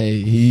head. Hey,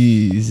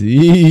 easy.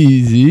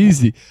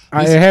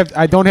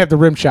 I don't have the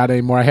rim shot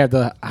anymore. I have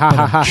the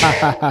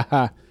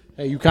ha.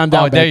 Hey, you calm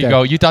down. Oh, there you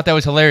go. You thought that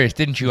was hilarious,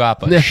 didn't you,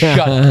 Appa? Shut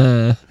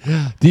up.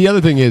 The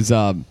other thing is,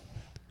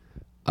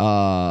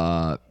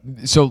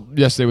 so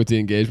yesterday with the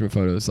engagement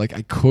photos, like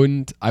I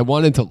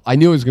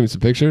knew it was gonna be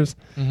some pictures.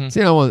 Mm-hmm.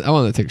 So I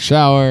wanted to take a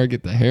shower,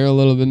 get the hair a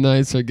little bit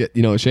nicer, get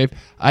a shave.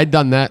 I'd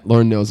done that.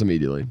 Lauren knows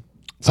immediately.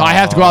 So I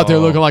have to go out there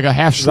looking like a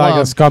half schlub, like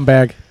a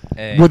scumbag.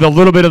 Hey. With a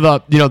little bit of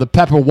the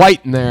pepper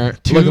white in there,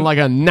 looking like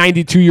a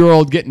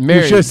 92-year-old getting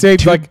married. You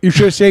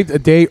should have saved a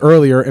day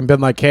earlier and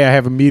been like, hey, I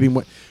have a meeting.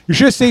 You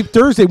should have saved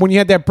Thursday when you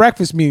had that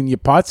breakfast meeting, you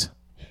putz.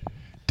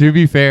 To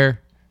be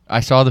fair,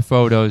 I saw the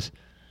photos.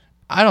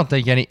 I don't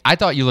think I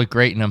thought you looked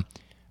great in them.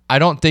 I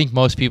don't think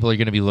most people are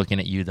going to be looking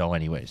at you, though,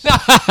 anyways.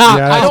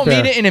 I don't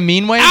mean it in a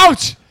mean way.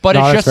 Ouch! But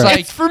it's just like...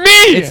 It's for me!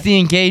 It's the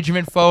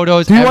engagement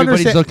photos.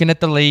 Everybody's looking at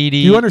the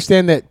lady. Do you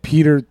understand that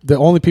Peter, the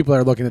only people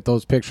that are looking at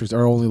those pictures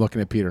are only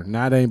looking at Peter,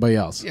 not anybody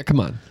else? Yeah, come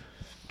on.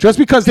 Just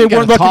because they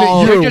weren't looking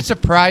at you. They're just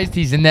surprised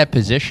he's in that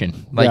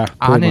position. Like,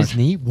 on his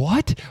knee?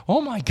 What? Oh,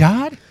 my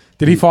God.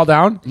 Did he fall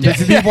down? Does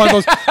he need one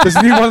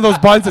of those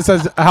buttons that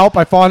says, help,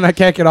 I fall and I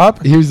can't get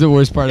up? Here's the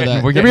worst part of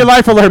that. Give me a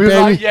life alert,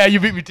 baby. Yeah, you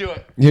beat me to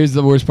it. Here's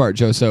the worst part,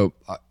 Joe. So,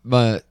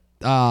 but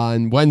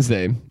on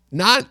Wednesday,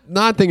 not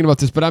thinking about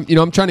this, but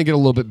I'm trying to get a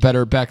little bit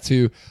better back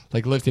to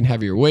like lifting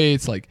heavier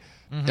weights. Like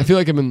I feel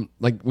like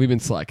we've been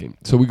slacking.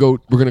 So we're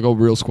gonna go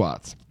real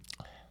squats.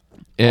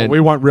 And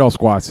we want real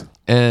squats.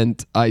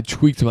 And I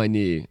tweaked my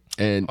knee,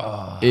 and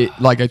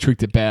I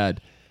tweaked it bad.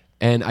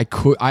 And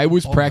I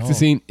was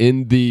practicing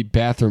in the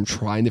bathroom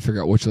trying to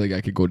figure out which leg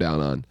I could go down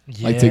on,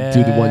 like to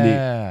do the one knee,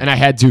 and I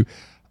had to,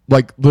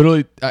 like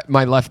literally,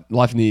 my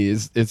left knee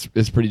is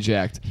pretty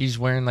jacked. He's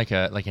wearing like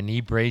a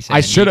knee brace. And I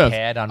should have.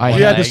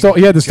 He had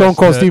the Stone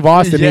Cold Steve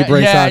Austin knee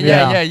brace on.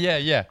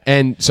 Yeah.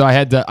 And so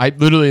I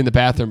literally in the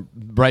bathroom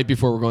right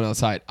before we're going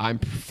outside, I'm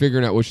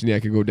figuring out which knee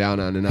I could go down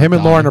on. And him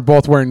and Lauren are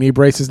both wearing knee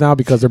braces now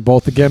because they're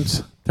both the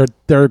gimps.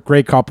 They're a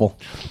great couple.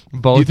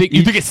 Both.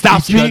 You think it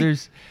stops me?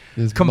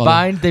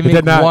 Combined, they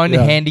make one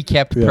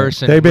handicapped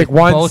person. They make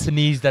both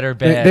knees that are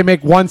bad. They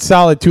make one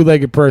solid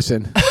two-legged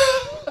person.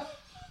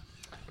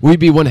 We'd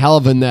be one hell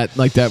of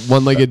that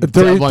one-legged,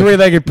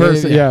 three-legged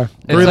person. Yeah.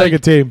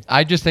 Three-legged team.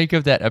 I just think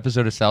of that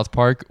episode of South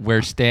Park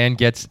where Stan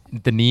gets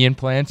the knee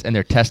implants and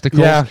their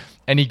testicles,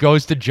 and he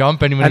goes to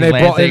jump, and when he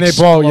lands, they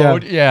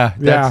explode.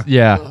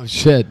 Yeah. Oh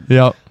shit.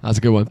 Yep. That's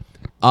a good one.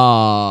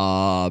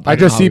 I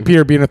just see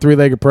Peter being a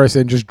three-legged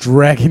person just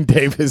dragging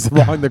Davis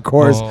along the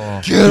course.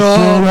 Get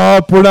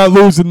up! We're not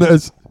losing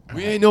this.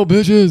 We ain't no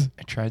bitches.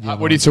 I tried the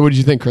what did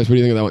you think, Chris? What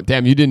do you think of that one?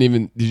 Damn, you didn't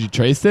even. Did you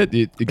trace it?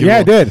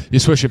 I did. You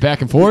swish it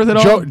back and forth at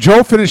all?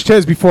 Joe finished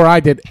his before I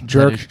did.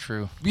 Jerk. That is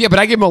true. Yeah, but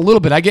I gave him a little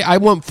bit. I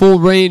want full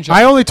range.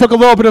 I only took a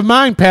little bit of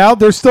mine, pal.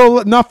 There's still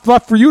enough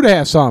left for you to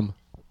have some.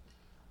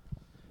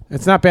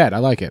 It's not bad. I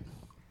like it.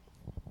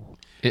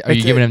 Are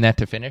you giving him that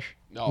to finish?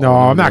 No,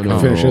 I'm not going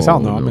to finish this. Hell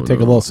no. I'm going to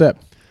take a little sip.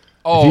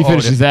 If he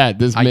finishes that,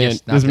 this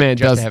man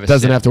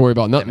doesn't have to worry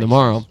about nothing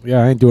tomorrow.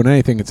 Yeah, I ain't doing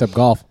anything except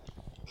golf.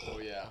 Oh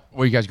yeah.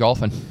 Where you guys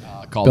golfing?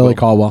 Billy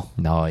Caldwell.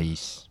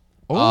 Nice.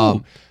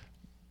 Oh,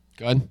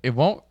 go ahead.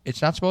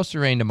 It's not supposed to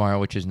rain tomorrow,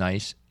 which is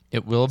nice.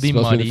 It will be It's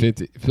supposed to muddy. be in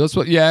the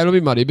 50s. Yeah, it'll be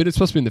muddy, but it's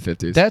supposed to be in the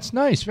 50s. That's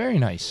nice. Very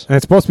nice. And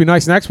it's supposed to be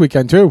nice next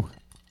weekend, too.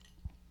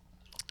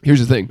 Here's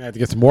the thing. I have to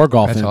get some more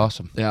golf That's in.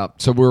 awesome. Yeah,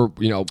 so we're,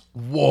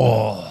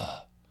 Whoa.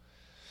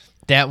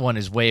 That one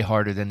is way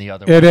harder than the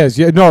other one. It is.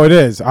 Yeah, no, it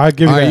is. I'll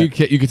give you all that.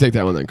 right, you can take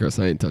that one then, Chris.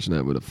 I ain't touching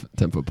that with a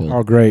 10-foot pole.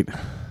 Oh, great.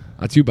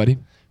 That's you, buddy.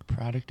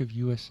 Product of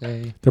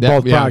USA. They're Yeah,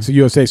 both yeah. products of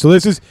USA. So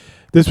this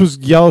was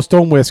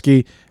Yellowstone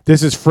whiskey.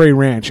 This is Free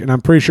Ranch, and I'm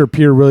pretty sure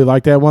Peter really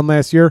liked that one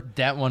last year.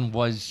 That one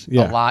was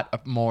Yeah. a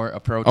lot more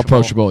approachable.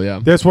 Approachable, yeah.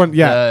 This one,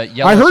 yeah,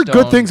 The I heard good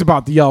Yellowstone- things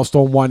about the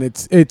Yellowstone one.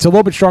 It's a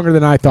little bit stronger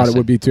than I thought it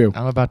would be too.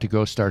 I'm about to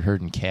go start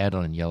herding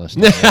cattle in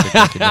Yellowstone after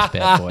drinking this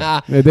bad boy.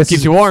 Yeah, this Keeps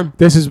is, you warm.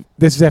 This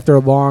is after a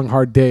long,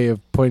 hard day of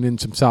putting in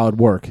some solid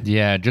work.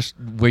 Yeah, just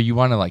where you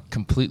want to like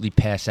completely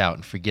pass out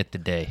and forget the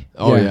day.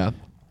 Oh, Yeah. yeah.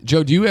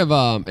 Joe, do you have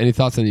any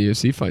thoughts on the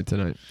UFC fight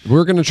tonight?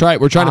 We're going to try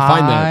it. We're trying to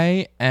find that.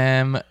 I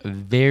am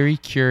very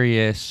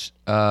curious.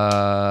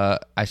 I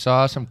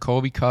saw some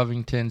Kobe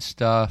Covington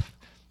stuff,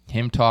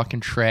 him talking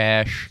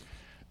trash.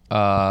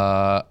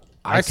 I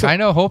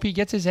kind of hope he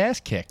gets his ass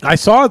kicked. I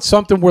saw it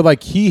something where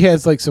like he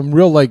has like some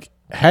real like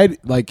head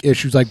like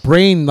issues, like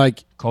brain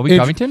like Kobe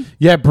Covington?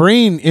 Yeah,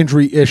 brain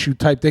injury issue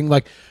type thing.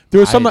 Like there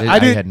was some I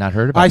had not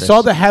heard about I this.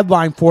 saw the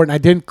headline for it and I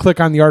didn't click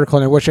on the article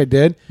and I wish I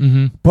did.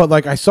 Mm-hmm. But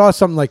like I saw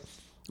something like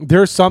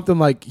there's something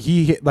like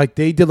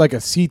they did like a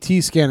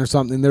CT scan or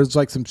something. And there's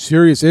like some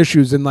serious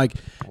issues and like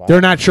they're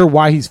not sure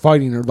why he's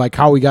fighting or like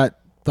how he got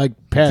like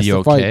past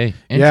the fight. Okay,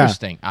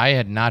 interesting. I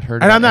had not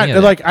heard. And about I'm not any of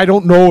that. like I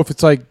don't know if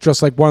it's like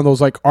just like one of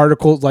those like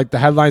articles like the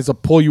headlines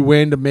that pull you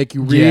in to make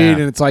you read Yeah.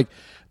 and it's like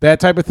that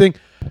type of thing.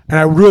 And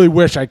I really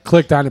wish I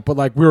clicked on it, but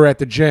like we were at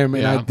the gym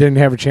and I Yeah. didn't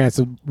have a chance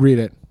to read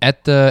it.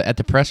 At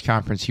the press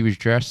conference, he was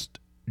dressed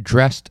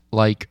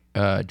like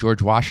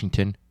George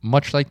Washington,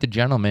 much like the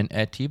gentleman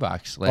at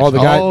TBox last. Oh, the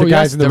guys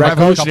yes, in the the red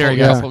coats? revolutionary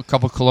Yeah. guys.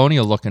 couple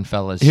colonial looking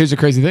fellas. Here's the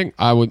crazy thing.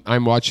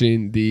 I'm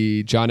watching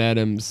the John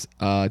Adams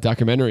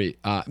documentary.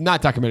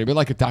 Not documentary, but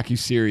like a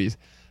docu-series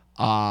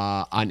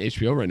on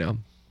HBO right now.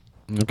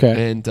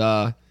 Okay.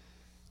 And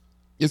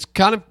it's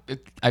kind of,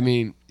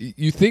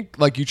 you think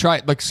like you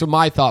try, like, so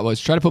my thought was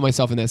try to put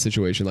myself in that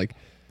situation. Like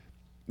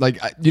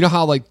you know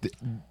how like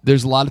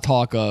there's a lot of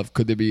talk of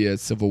could there be a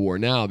civil war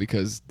now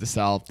because the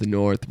South, the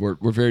North, we're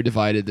very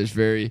divided. There's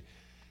very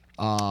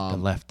the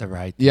left, the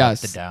right, the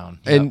yes, up, the down.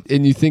 Yep.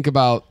 and you think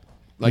about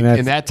like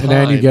in that time,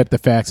 and then you get the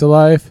facts of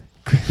life.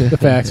 The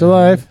facts of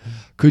life.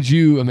 could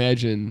you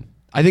imagine?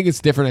 I think it's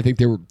different. I think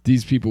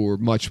these people were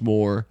much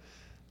more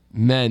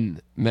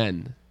men.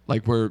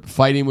 Like where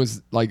fighting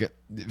was like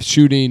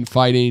shooting,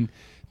 fighting.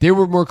 They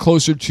were more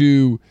closer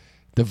to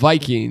the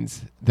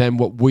Vikings than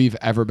what we've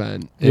ever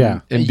been.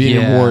 And being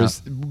in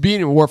wars,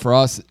 being in war for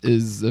us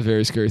is a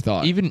very scary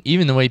thought.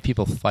 Even the way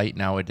people fight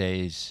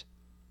nowadays,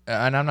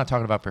 and I'm not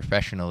talking about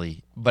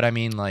professionally, but I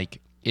mean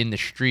like in the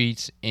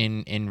streets,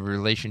 in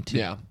relation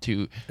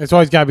to It's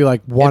always got to be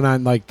like one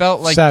on like felt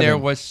like 7. there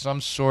was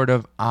some sort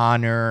of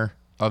honor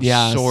of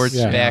sorts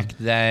back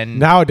then.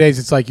 Nowadays,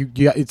 it's like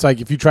it's like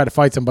if you try to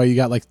fight somebody, you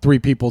got like 3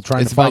 people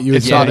trying to fight you.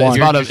 It's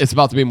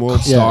about to be a world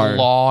star.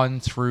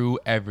 Clawing through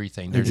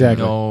everything. There's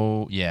Exactly.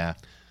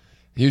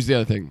 Here's the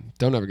other thing.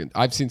 Don't ever get.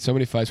 I've seen so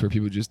many fights where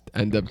people just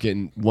end up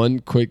getting one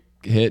quick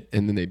hit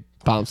and then they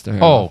bounce their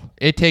head off.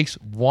 It takes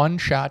one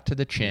shot to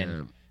the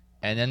chin,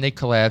 and then they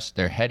collapse.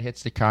 Their head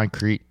hits the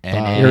concrete,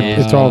 and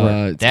it's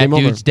over. It's that game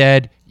dude's over.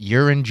 dead.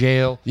 You're in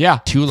jail. Yeah,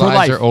 2 for lives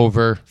life. are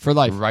over For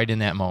life. right in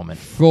that moment.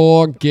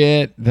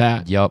 Forget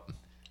that. Yep.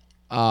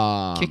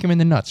 Kick him in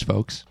the nuts,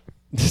 folks.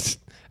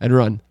 And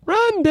run,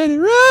 daddy,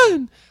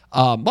 run.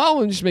 Well,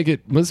 let's make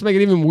it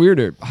even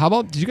weirder. How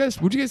about would you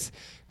guys?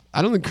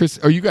 I don't think Chris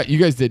or you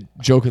guys did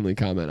jokingly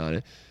comment on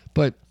it,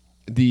 but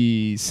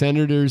the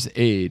senator's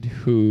aide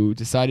who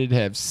decided to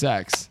have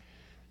sex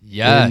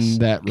in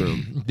that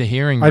room. The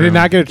hearing room. I did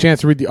not get a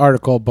chance to read the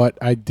article, but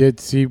I did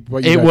see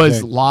what you It guys was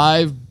said.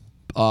 live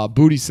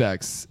booty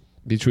sex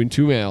between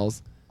 2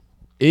 males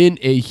in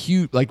a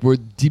huge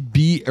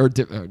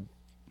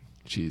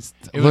jeez,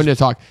 learn to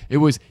talk. It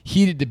was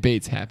heated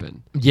debates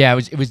happen. Yeah,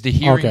 it was the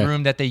hearing Okay.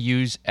 room that they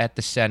use at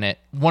the Senate.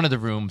 One of the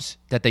rooms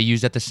that they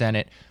use at the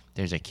Senate.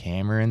 There's a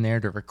camera in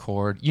there to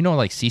record. You know,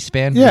 like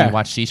C-SPAN? Yeah. When you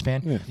watch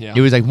C-SPAN? Yeah. It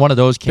was like one of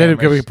those Did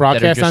cameras. it get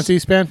broadcast that are on just-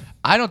 C-SPAN?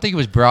 I don't think it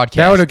was broadcast.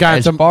 That would have gotten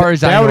as some. far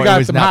as I that know, would have it got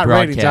was some not hot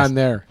ratings broadcast. on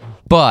there.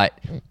 But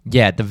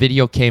yeah, the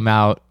video came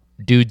out.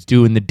 Dudes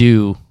doing the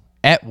do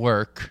at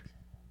work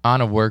on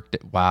a work.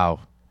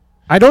 Wow.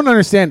 I don't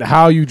understand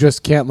how you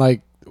just can't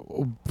like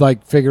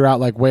figure out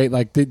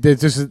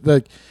this is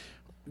like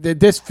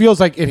this feels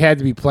like it had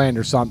to be planned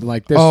or something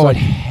like this. Oh, like, it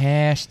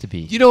has to be.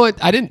 You know what?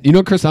 I didn't. You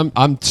know, Chris, I'm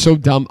so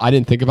dumb. I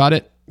didn't think about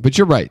it. But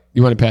you're right.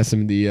 You want to pass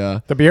him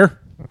the beer?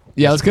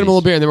 Yeah, let's get him a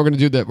little beer, and then we're gonna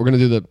do that. We're gonna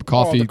do the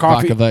coffee. the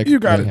coffee. Vodka Vec. You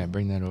got it. Yeah,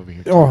 bring that over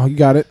here. Oh, you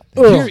got it.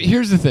 Ugh.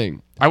 Here's the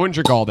thing. I wouldn't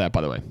drink all that,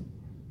 by the way.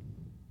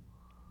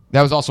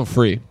 That was also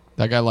free.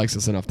 That guy likes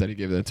us enough that he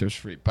gave that to us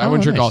free. But I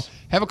wouldn't drink all.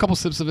 Have a couple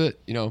sips of it.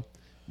 You know,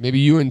 maybe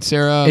you and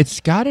Sarah. It's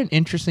got an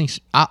interesting.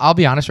 I'll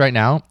be honest right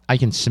now. I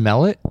can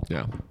smell it.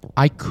 yeah.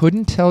 I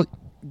couldn't tell.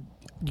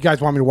 You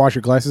guys want me to wash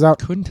your glasses out?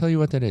 Couldn't tell you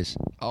what that is.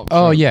 Oh,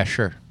 Oh sure. yeah,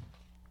 sure.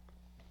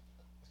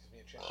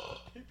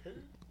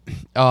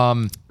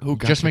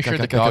 Just make sure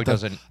the dog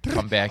doesn't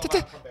come back.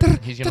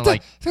 He's gonna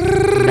like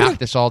knock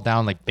this all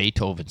down like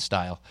Beethoven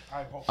style.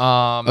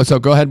 So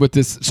go ahead with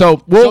this.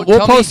 So we'll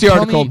post the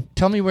article.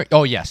 Tell me where.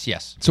 Oh yes.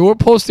 So we'll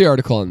post the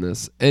article on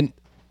this. And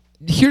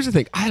here's the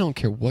thing: I don't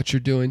care what you're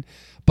doing,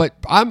 but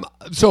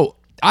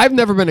I've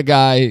never been a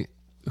guy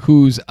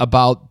who's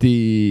about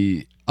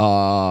the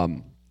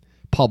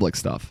public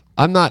stuff.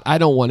 I'm not. I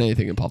don't want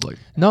anything in public.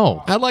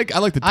 No. I like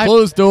the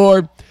closed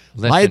door.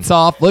 Listen. Lights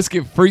off. Let's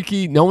get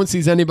freaky. No one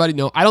sees anybody.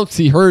 No, I don't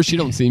see her. She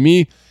don't see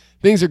me.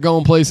 Things are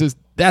going places.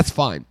 That's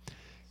fine.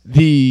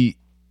 In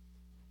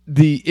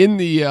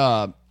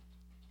a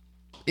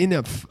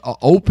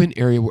open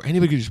area where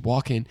anybody can just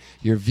walk in,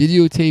 you're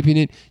videotaping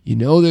it. You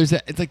know, there's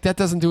that. It's like that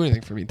doesn't do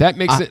anything for me. That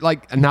makes it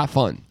like not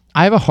fun.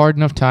 I have a hard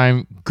enough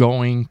time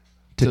going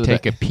to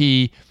take a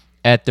pee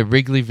at the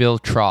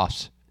Wrigleyville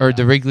troughs or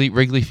the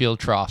Wrigley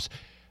Field troughs.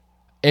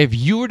 If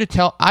you were to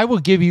tell, I will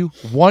give you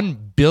 $1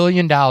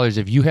 billion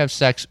if you have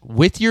sex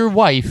with your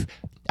wife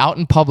out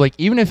in public,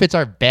 even if it's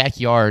our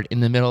backyard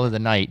in the middle of the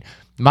night.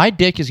 My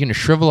dick is going to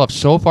shrivel up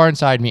so far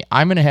inside me,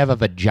 I'm going to have a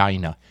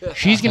vagina.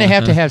 She's going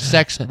to have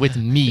sex with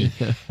me.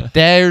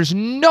 There's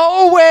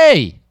no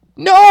way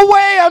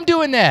I'm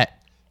doing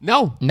that.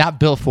 No. Not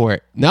built for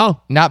it.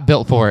 No. Not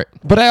built for it.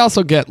 But I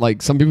also get,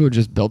 like, some people are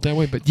just built that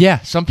way. But yeah,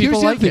 some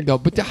people like it. Though,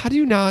 but how do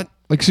you not,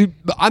 like, so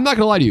I'm not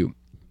going to lie to you.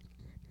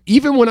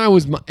 Even when I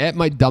was at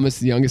my dumbest,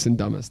 the youngest and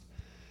dumbest,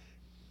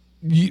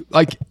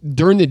 like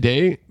during the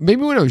day,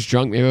 maybe when I was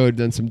drunk, maybe I would have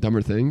done some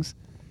dumber things.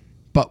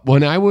 But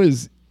when I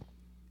was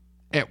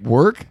at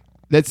work,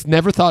 that's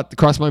never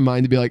crossed my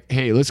mind to be like,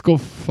 hey, let's go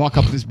fuck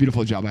up this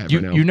beautiful job I have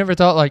right now. You never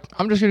thought, like,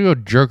 I'm just going to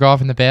go jerk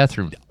off in the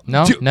bathroom?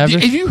 No, Dude, never?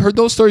 Have you heard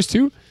those stories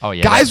too? Oh,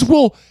 yeah.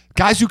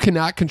 Guys who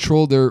cannot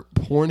control their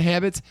porn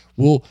habits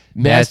will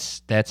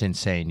mess. That's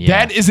insane,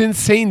 yeah. That is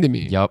insane to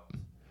me. Yep.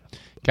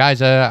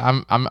 Guys,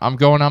 I'm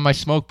going on my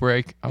smoke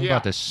break. I'm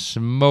about to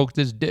smoke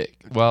this dick.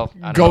 Well,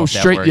 I don't know if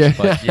straight. That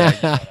works,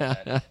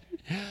 yeah.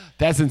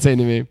 That's insane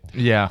to me.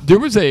 Yeah. There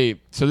was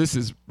so this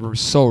is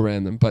so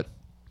random, but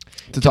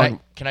can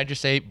I just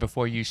say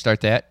before you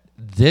start that,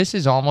 this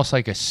is almost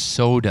like a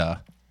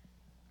soda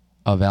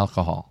of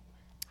alcohol.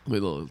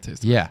 With a little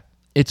taste. Yeah.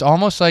 It's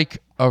almost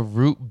like a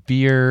root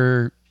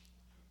beer-ish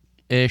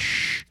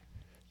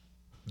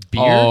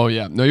beer. Oh,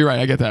 yeah. No, you're right.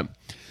 I get that.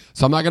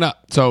 So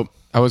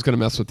I was going to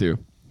mess with you,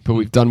 but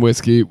we've done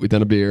whiskey. We've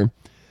done a beer.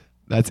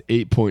 That's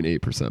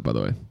 8.8%, by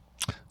the way.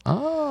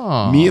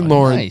 Oh, me and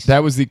Lauren, nice.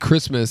 That was the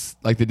Christmas,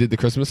 like they did the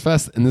Christmas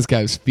fest, and this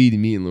guy was feeding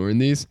me and Lauren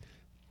these.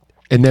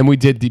 And then we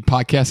did the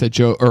podcast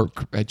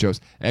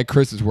at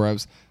Chris's, where I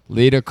was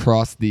laid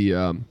across the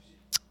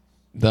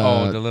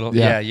little,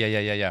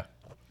 yeah.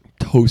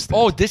 Toasted.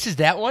 Oh, this is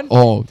that one?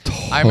 Oh,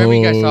 toasted. I remember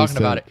you guys talking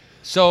about it.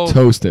 So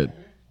toasted.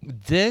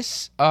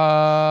 This you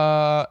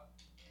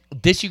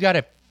got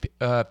at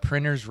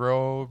Printers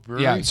Row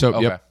Brewery? Yeah. So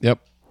okay. Yep.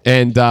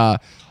 And I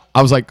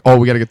was like, oh,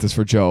 we got to get this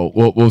for Joe.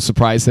 We'll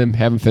surprise him,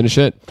 have him finish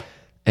it,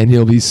 and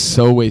he'll be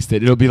so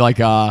wasted. It'll be like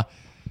I'm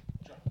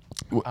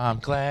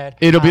glad.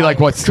 It'll be like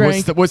what's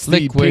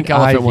the pink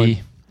elephant one?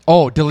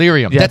 Oh,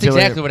 delirium. Yeah, That's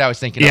delirium. exactly what I was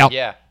thinking of.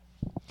 Yeah.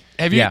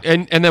 Have you? Yeah.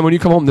 And then when you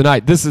come home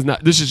tonight, this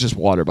is just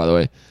water, by the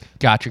way.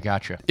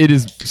 Gotcha. It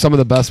is some of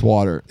the best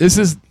water. This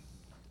is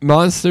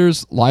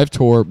Monsters Live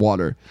Tour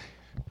water.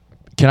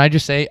 Can I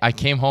just say, I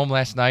came home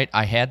last night.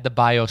 I had the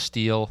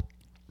BioSteel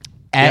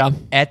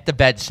at the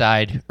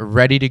bedside,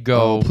 ready to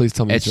go. Oh, please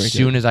tell me as you drank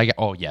soon it. as I got.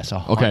 Oh yes,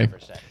 100%. Okay.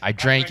 I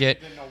drank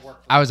it.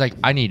 I was like,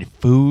 I need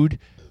food.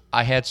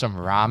 I had some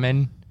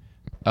ramen,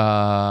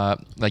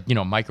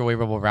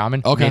 microwavable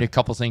ramen. Okay. Made a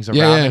couple things of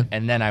ramen,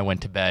 and then I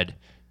went to bed.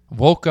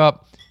 Woke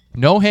up,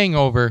 no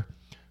hangover,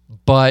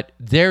 but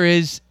there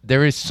is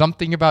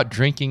something about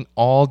drinking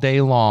all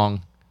day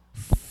long.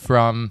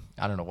 From,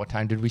 I don't know, what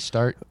time did we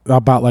start?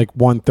 About like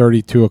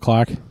 1:30, 2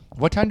 o'clock.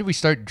 What time did we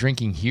start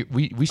drinking here?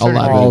 We started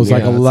 11. It was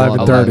like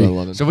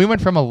 11:30. So we went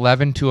from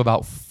 11 to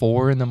about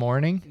 4 in the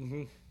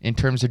morning in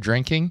terms of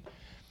drinking.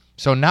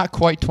 So not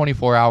quite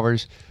 24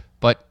 hours,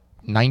 but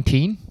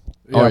 19.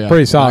 Yeah,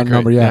 pretty solid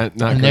number, yeah.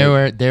 And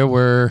there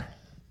were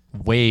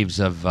waves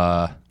of...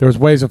 there was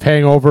waves of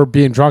hangover,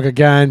 being drunk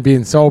again,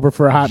 being sober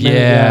for a hot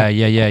minute.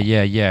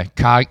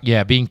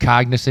 Yeah. Being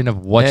cognizant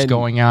of what's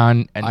going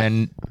on, and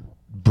then...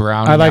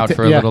 browning out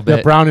for a little bit.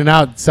 Yeah, browning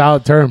out,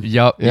 solid term.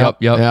 Yep. Yeah,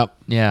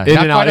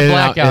 not quite a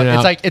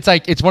blackout.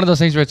 It's one of those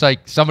things where it's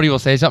like somebody will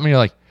say something, and you're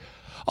like,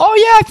 "Oh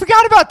yeah, I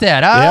forgot about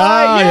that."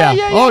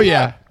 Oh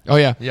yeah.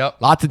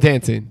 Yep. Lots of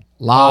dancing.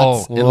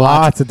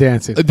 Lots of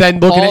dancing. Then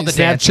looking at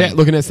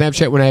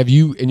Snapchat when I have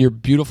you and your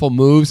beautiful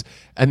moves,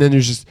 and then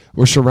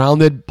we're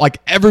surrounded, like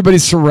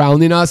everybody's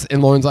surrounding us,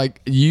 and Lauren's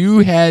like, you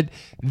had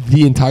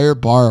the entire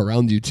bar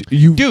around you,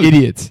 you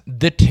idiots.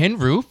 The Tin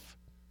Roof.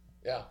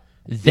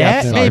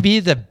 That may be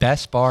the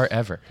best bar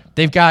ever.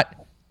 They've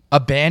got a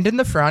band in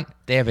the front.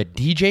 They have a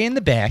DJ in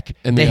the back.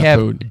 And they got have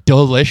food.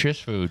 delicious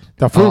food.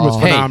 The food was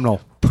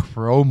phenomenal.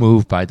 Pro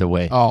move, by the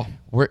way. Oh.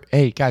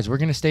 Hey guys, we're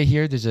gonna stay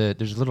here. There's a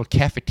little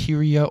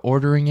cafeteria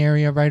ordering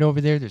area right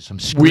over there. There's some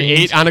screens. We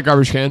ate on a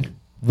garbage can.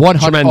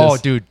 100. Oh,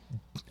 dude,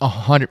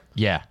 100.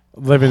 Yeah,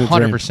 living the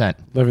 100%.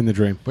 Living the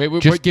dream. Wait,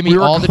 just give me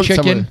all the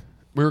chicken. Somewhere.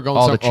 We were going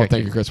all somewhere. the chicken. Oh,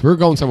 thank you, Chris. We were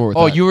going somewhere with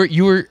that. You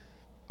were.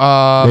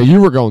 Yeah, you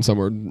were going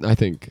somewhere. I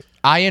think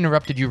I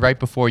interrupted you right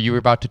before you were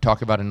about to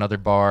talk about another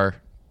bar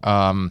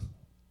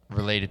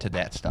related to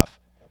that stuff.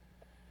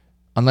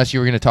 Unless you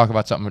were going to talk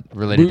about something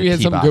related to we had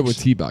TBox. something good with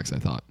TBox, I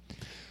thought.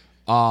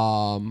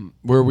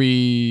 Where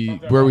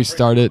we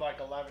started. Like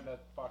 11 to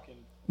fucking.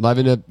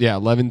 11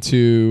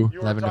 to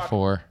 11 to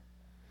 4.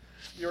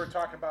 You were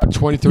talking about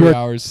 23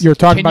 hours. You were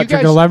talking Can about you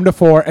drinking guys- 11 to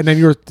 4, and then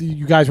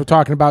you guys were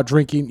talking about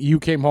drinking. You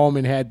came home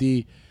and had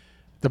the.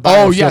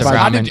 Oh yes,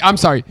 ramen. I'm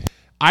sorry.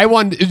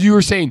 You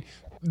were saying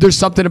there's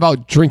something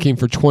about drinking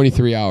for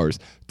 23 hours.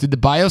 Did the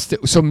bio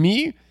so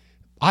me?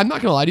 I'm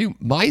not gonna lie to you.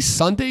 My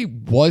Sunday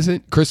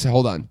wasn't. Chris,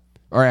 hold on.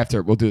 Or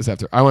after we'll do this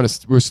after.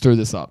 We'll stir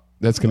this up.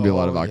 That's gonna be a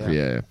lot of vodka.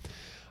 Yeah.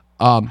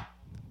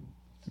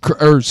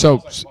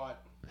 So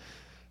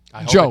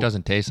I hope Joe. it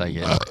doesn't taste like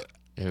it.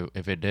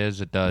 If it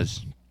is, it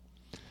does.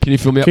 Can you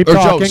fill me up? Keep Or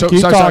talking, Joe, keep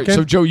sorry. talking.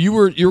 So Joe, you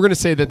were gonna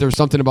say that there's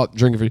something about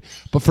drinking,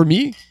 but for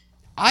me,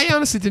 I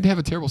honestly didn't have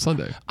a terrible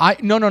Sunday.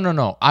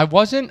 No. I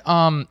wasn't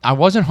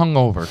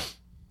hungover,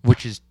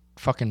 which is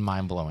fucking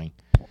mind blowing.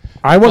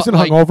 I wasn't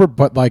But, like- hungover,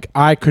 but like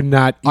I could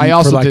not eat I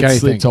also for like did anything.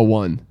 sleep till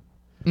 1.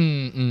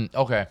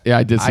 Okay. Yeah,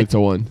 I did sleep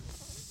till 1.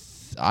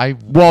 I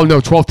Well, no,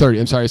 12:30.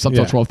 I'm sorry, I slept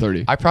till Yeah.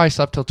 12:30. I probably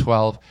slept till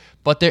 12,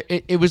 but there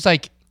it was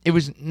like it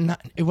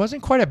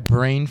wasn't quite a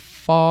brain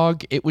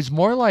fog. It was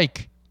more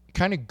like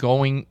kind of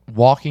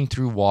walking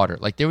through water.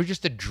 Like there was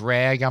just a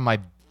drag on my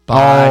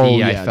body. Oh,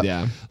 I yeah, felt.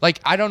 yeah. Like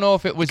I don't know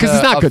if it was 'Cause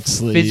it's not a good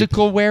sleep.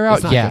 physical wear out.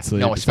 It's not Yeah, good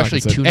sleep. no, It's not especially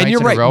good sleep. 2 And nights you're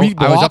in right. a row. We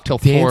I was up till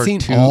walked dancing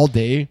 4 all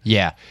day.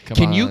 Yeah. Come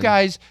Can you on.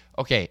 guys?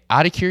 Okay,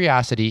 out of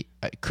curiosity,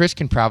 Chris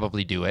can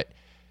probably do it.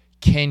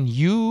 Can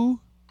you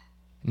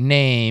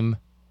name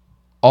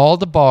all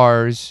the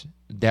bars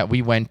that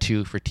we went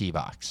to for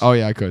TBox? Oh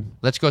yeah, I could.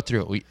 Let's go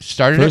through it. We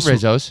started First- at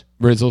Rizzo's.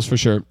 Rizzles for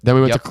sure. Then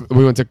we went Yep.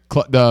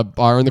 to the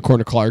bar in the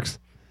corner, Clark's.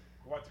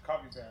 What the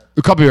coffee bear?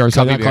 A couple years.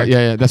 Cubby Bear.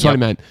 Yeah, that's what I Yep.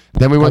 meant.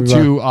 Then we went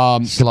Cubby to the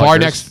bar Sluggers.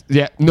 next.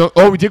 Yeah, no.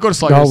 Oh, we did go to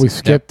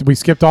Sluggers. No, we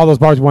skipped all those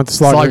bars. We went to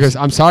Sluggers.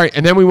 I'm sorry.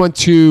 And then we went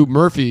to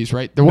Murphy's,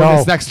 right? The one No.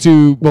 that's next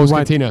to Moe's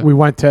Cantina. We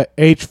went to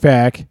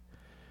HVAC.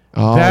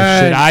 Oh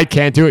Then- shit! I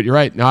can't do it. You're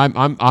right. No,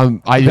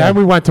 Then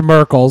we went to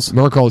Merkel's.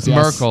 Merkel's. Yes.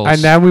 Merkel's.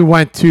 And then we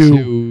went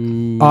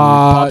to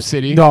Pop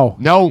City. no.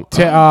 no.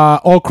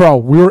 Oak Crow.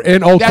 We were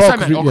in Oak That's Crow. what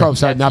I meant. Oak Crow.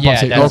 Sorry, not Yeah, Pop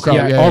City. that's- Oak Crow.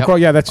 Yeah, Yeah, Oak Crow.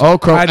 Yeah, that's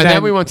Oak Crow. And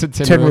then we went to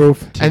Tin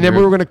Roof. And then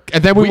we were gonna.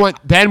 And then we went.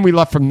 Then we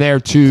left from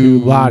there to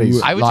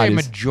Lottie's. I would say Lottie's.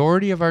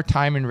 majority of our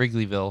time in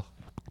Wrigleyville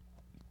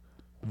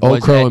Oak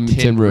was Crow at and Tin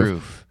Tin Roof.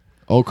 Roof.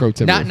 Oak Crow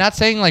Tin Roof. Not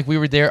saying like we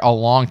were there a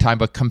long time,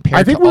 but I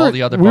compared think to all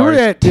the other we bars,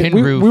 were at Tin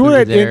Roof, we were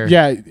at there.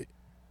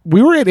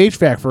 we were at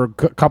HVAC for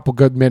a couple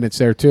good minutes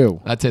there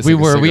too. That tastes We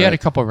like a were. We had a cigarette.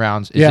 couple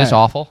rounds. Is Yeah. this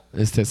awful?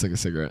 This tastes like a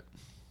cigarette.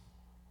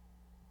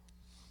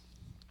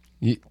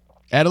 You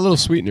add a little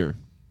sweetener.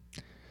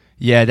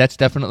 Yeah, that's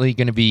definitely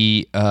going to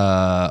be.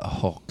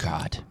 Oh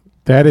God.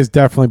 That is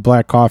definitely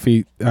black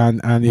coffee on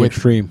the With-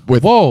 extreme.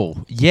 With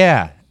Whoa.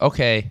 Yeah.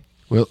 Okay.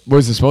 well,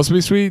 was it supposed to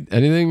be sweet?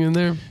 Anything in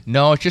there?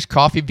 No, it's just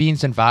coffee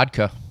beans and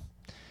vodka.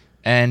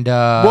 And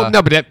Well,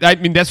 no, but I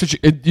mean that's what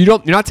you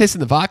don't. You're not tasting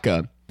the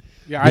vodka.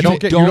 Yeah, you don't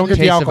get taste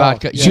the alcohol.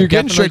 vodka. So you're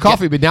getting definitely straight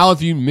coffee, but now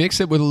if you mix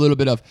it with a little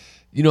bit of,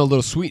 a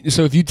little sweet.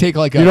 So if you take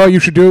like a, You know what you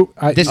should do?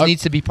 This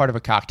needs to be part of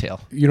a cocktail.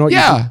 You know what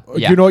Yeah. you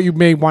Yeah. You know what you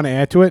may want to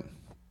add to it?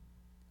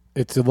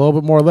 It's a little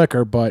bit more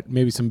liquor, but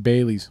maybe some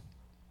Baileys.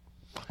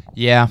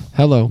 Yeah.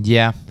 hello.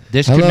 Yeah.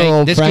 This Hello, could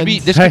make. This could be.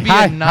 friends. This Hey, could be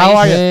hi, a nice. how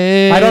are you?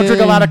 Hey. I don't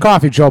drink a lot of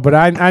coffee, Joe, but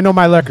I know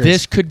my liquors.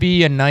 This could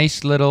be a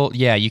nice little.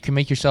 Yeah, you can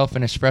make yourself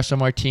an espresso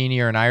martini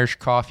or an Irish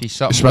coffee.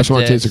 Something. Espresso with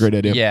martini is this. a great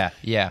idea. Yeah.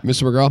 Yeah.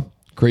 Mr. McGraw,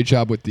 great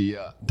job with the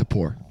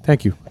pour.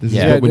 Thank you. This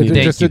Yeah. is what we need.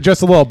 Thank you.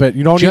 Just a little bit.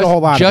 You don't need a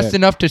whole lot just of it.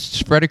 enough to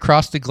spread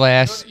across the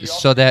glass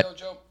so that.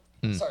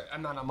 Sorry,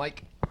 I'm not on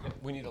mic.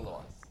 We need a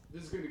little.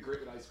 This is gonna be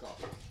great with iced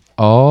coffee.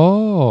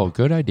 Oh,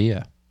 good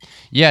idea.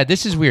 Yeah,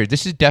 this is weird.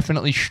 This is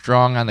definitely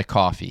strong on the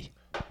coffee.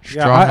 Yeah,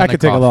 Strong on I the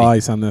could take a little coffee.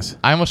 ice on this.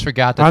 I almost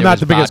forgot that I'm there not was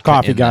the biggest vodka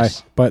coffee in guy,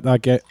 this. but I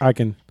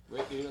can.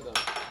 Wait, you're not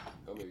done.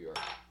 Oh, maybe you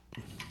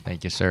are.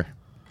 Thank you, sir.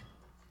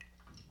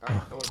 All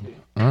right, I want to be.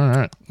 All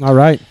right. All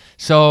right.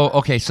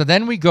 So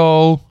then we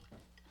go.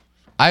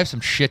 I have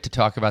some shit to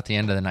talk about the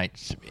end of the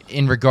night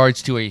in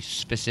regards to a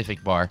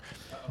specific bar.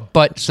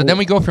 But so then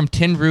we go from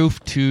Tin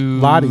Roof to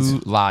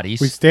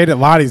Lottie's. We stayed at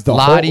Lottie's the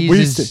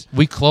Lottie's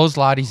we closed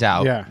Lottie's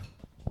out. Yeah.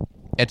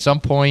 At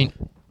some point,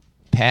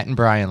 Pat and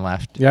Brian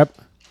left. Yep.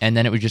 And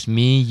then it was just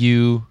me,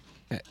 you,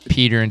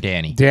 Peter, and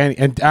Danny. Danny,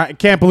 and I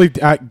can't believe.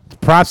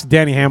 Props to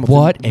Danny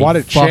Hamilton. What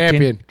a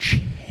champion!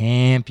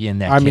 Champion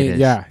that I kid mean, is.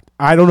 yeah.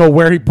 I don't know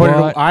where he put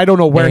it. I don't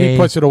know where he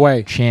puts it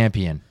away.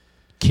 Champion.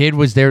 Kid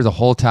was there the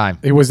whole time.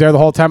 He was there the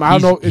whole time. I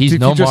don't know he's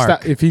no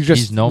Mark. If he just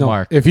he's no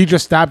Mark. If he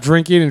just stopped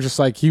drinking and just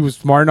like he was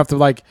smart enough to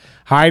like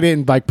hide it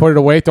and like put it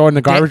away, throw it in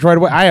the garbage right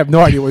away. I have no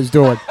idea what he's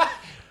doing.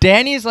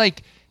 Danny is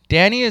like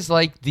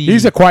the.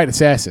 He's a quiet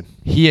assassin.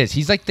 He is.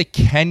 He's like the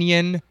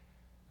Kenyan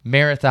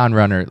marathon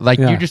runner. Like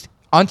you're just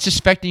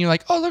unsuspecting. You're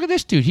like, oh, look at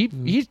this dude.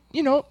 He's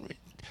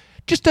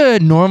just a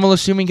normal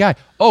assuming guy.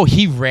 Oh,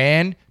 he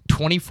ran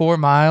 24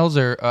 miles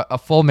or a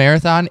full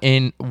marathon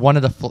in one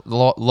of the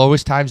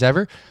lowest times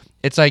ever.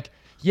 It's like,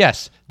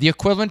 yes, the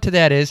equivalent to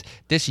that is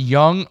this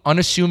young,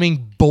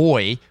 unassuming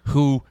boy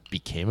who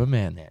became a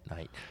man that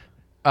night.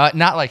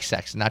 Not like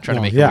sex, not trying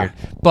to make it weird,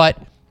 but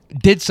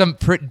did some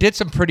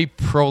pretty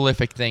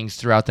prolific things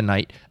throughout the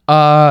night.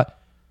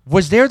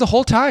 Was there the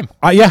whole time.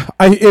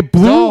 It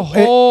blew the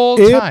whole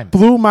time. It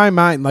blew my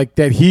mind like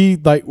that. He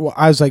like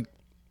I was like,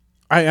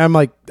 I'm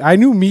like I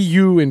knew me,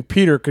 you, and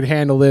Peter could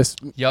handle this.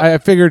 Yep. I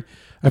figured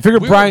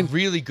Brian were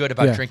really good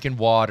about drinking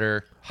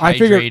water.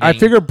 Hydrating. I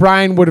figured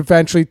Brian would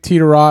eventually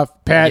teeter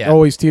off. Pat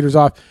always teeters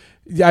off.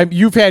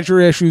 You've had your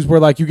issues where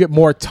like you get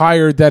more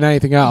tired than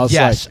anything else.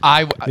 Yes,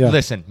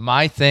 listen.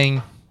 My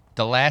thing,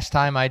 the last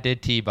time I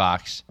did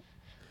TBox,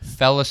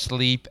 fell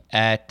asleep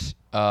at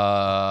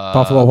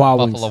Buffalo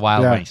Wild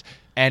Wings.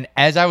 And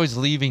as I was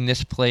leaving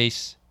this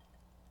place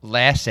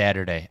last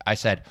Saturday, I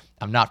said,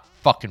 I'm not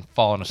fucking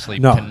falling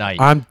asleep tonight.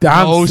 I'm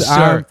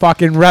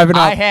fucking revving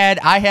up.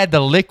 I had the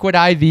Liquid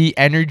IV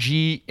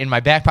energy in my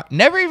back pocket.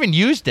 Never even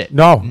used it.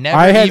 No,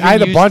 I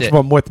had a bunch of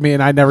them with me,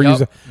 and I never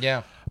used it.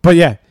 Yeah, but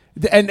yeah,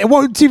 and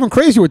what's even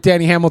crazier with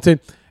Danny Hamilton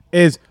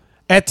is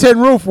at Tin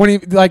Roof when he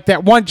like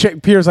that one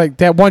chick. Peter's like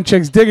that one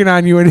chick's digging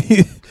on you, and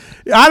he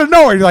out of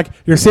nowhere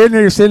you're sitting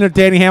there.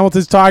 Danny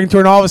Hamilton's talking to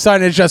her, and all of a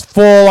sudden it's just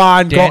full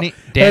on. Danny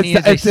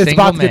is a single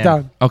about to man. get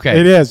down. Okay,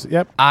 it is.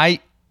 Yep.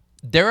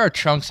 There are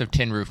chunks of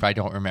Tin Roof I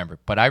don't remember,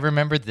 but I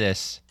remember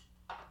this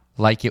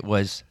like it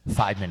was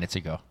 5 minutes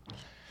ago.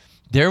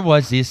 There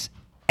was this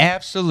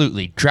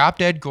absolutely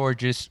drop-dead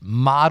gorgeous,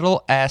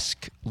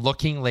 model-esque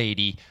looking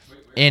lady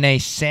in a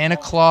Santa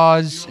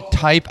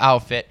Claus-type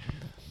outfit.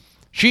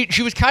 She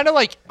was kind of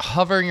like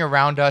hovering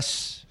around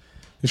us.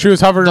 She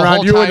was hovering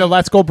around you and a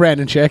Let's Go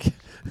Brandon chick.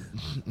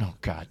 Oh,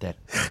 God, that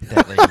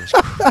lady is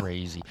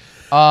crazy.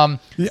 I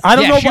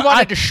don't know. She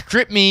wanted to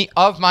strip me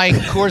of my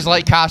Coors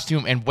Light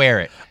costume and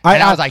wear it.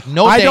 And I was like,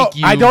 no, thank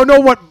you. I don't know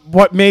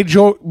what made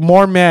Joe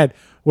more mad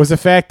was the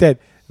fact that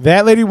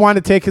lady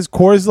wanted to take his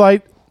Coors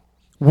Light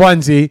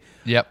onesie.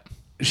 Yep.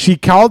 She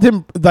called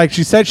him, like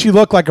she said she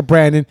looked like a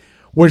Brandon,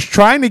 was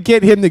trying to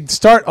get him to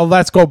start a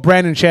Let's Go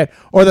Brandon chat,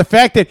 or the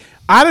fact that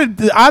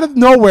out of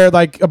nowhere,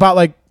 like about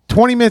like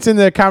 20 minutes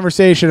into the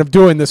conversation of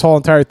doing this whole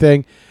entire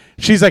thing,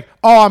 she's like,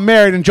 oh, I'm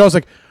married. And Joe's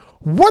like,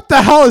 what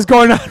the hell is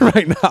going on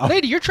right now?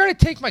 Lady, you're trying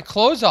to take my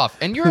clothes off,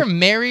 and you're a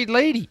married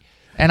lady.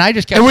 And I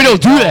just kept and we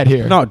don't do that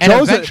here. No,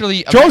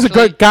 Joe's a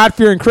good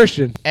God-fearing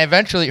Christian.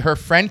 Eventually, her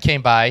friend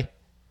came by,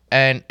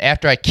 and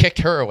after I kicked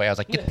her away, I was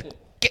like,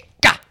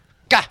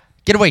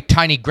 get away,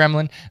 tiny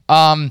gremlin.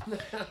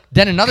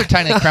 Then another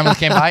tiny gremlin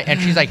came by, and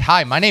she's like,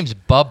 hi, my name's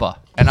Bubba.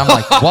 And I'm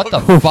like, what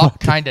the fuck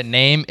kind of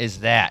name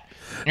is that?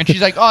 And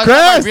she's like, oh, it's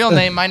not my real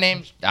name. My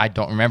name's... I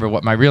don't remember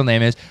what my real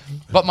name is.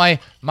 But my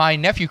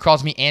nephew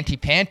calls me Auntie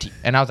Panty.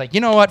 And I I was like,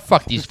 you know what?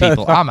 Fuck these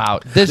people. I'm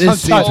out. This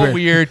is so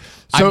weird.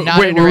 So I'm not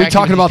wait, were we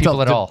talking about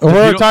people at all?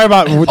 We're talking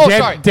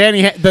about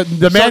Danny,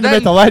 the man, the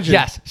myth, the legend.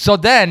 Yes. So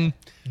then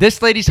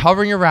this lady's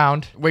hovering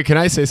around. Wait, can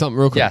I say something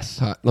real quick?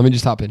 Yes. Let me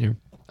just hop in here.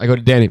 I go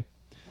to Danny.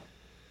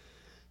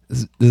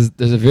 There's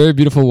a very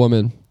beautiful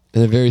woman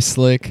in a very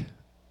slick,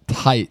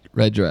 tight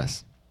red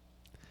dress.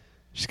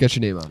 She's got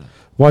your name on it.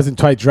 Wasn't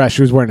tight dress.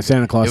 She was wearing a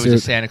Santa Claus suit. It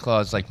was a Santa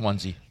Claus like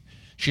onesie.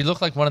 She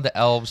looked like one of the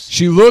elves.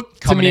 She looked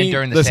coming to me, in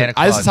during the Santa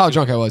Claus. This is how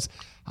drunk I was.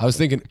 I was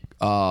thinking,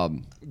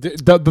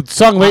 the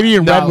song "Lady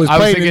in Red" was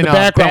playing in the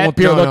background when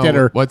people looked at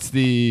her. What's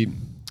the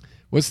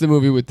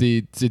movie with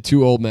the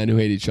two old men who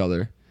hate each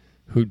other?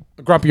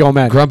 Grumpy Old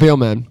Men. Grumpy Old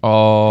Men.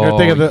 Oh, you're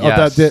thinking of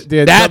that's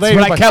lady,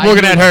 what I kept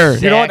looking at her.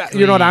 Exactly.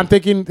 You know what I'm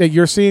thinking that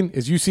you're seeing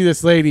is you see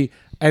this lady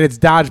and it's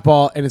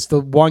dodgeball and it's the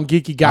one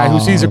geeky guy who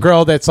sees a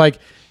girl that's like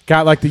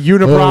got like the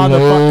unibrow, the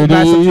fucking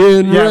lady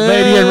in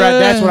red.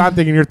 That's what I'm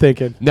thinking. You're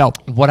thinking. No,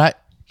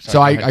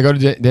 I go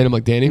to Danny. I'm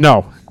like, Danny.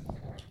 No,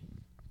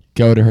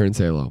 go to her and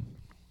say hello.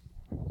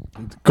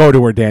 Go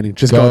to her, Danny.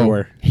 Just go to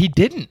her. He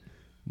didn't.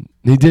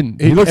 He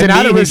didn't. He looked at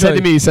me and he said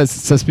to me, he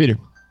says Peter,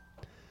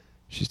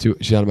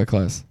 she's out of my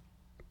class.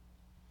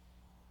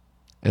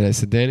 And I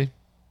said, Danny,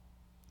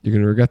 you're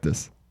going to regret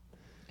this.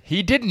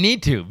 He didn't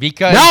need to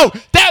because... No!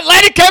 That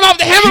lady came up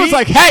to him and was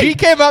like, hey! She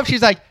came up,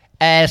 she's like,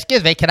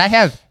 excuse me, can I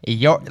have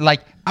your...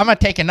 Like, I'm going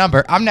to take a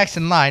number. I'm next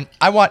in line.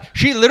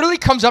 She literally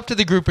comes up to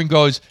the group and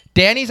goes,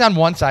 Danny's on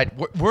one side.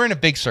 We're in a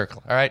big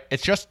circle, all right?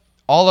 It's just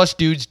all us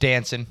dudes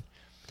dancing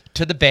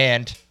to the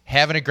band,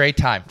 having a great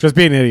time. Just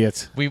being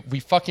idiots. We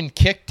fucking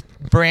kicked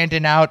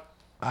Brandon out.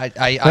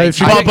 Let's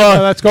go,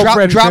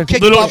 drop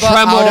kick little Bubba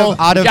tremble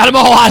out of got him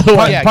all out of the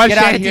way. Yeah, punch get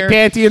out of Auntie here.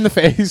 Panty in the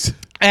face.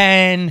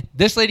 And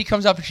this lady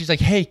comes up and she's like,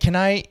 "Hey, can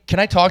I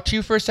talk to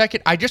you for a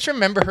second?" I just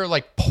remember her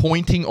like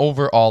pointing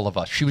over all of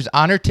us. She was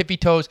on her tippy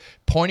toes,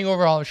 pointing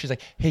over all of us. She's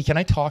like, "Hey, can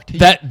I talk to you?"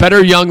 That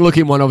better young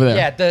looking one over there.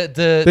 Yeah,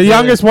 the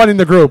youngest one in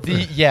the group.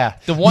 The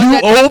one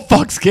You that old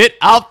fucks, get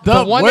out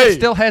the one way. that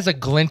still has a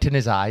glint in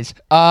his eyes.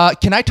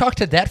 Can I talk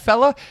to that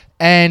fella?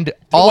 And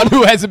The one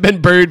who hasn't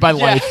been buried by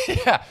life.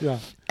 Yeah.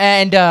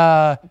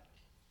 And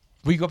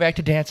we go back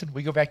to dancing.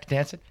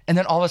 And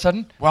then all of a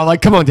sudden, Well,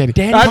 like, come on, Danny.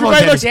 Danny, Come on,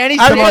 Danny. Danny's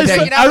Everybody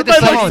hanging out with the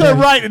looks to the phone.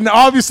 right, and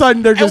all of a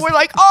sudden they're just. And we're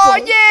like,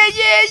 "Oh,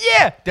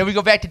 yeah. Then we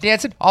go back to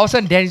dancing. All of a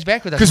sudden, Danny's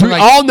back with us. Because we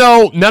all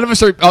know, none of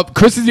us are.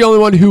 Chris is the only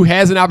one who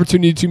has an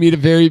opportunity to meet a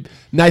very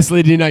nice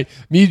lady tonight.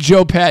 Me,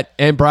 Joe, Pat,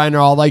 and Brian are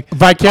all like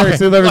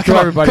vicariously living through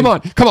everybody.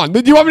 Come on.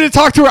 Do you want me to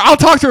talk to her? I'll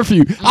talk to her for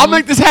you. I'll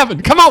make this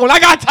happen. Come on, I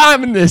got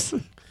time in this.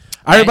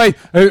 Everybody,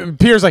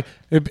 Peter's like,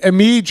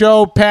 me,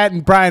 Joe, Pat,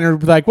 and Brian are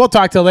like, we'll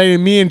talk to the lady.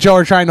 And me and Joe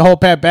are trying to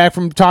hold Pat back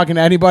from talking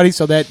to anybody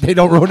so that they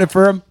don't ruin it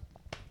for him.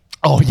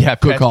 Oh yeah,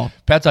 Good call.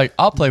 Pat's like,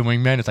 "I'll play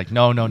wingman." It's like,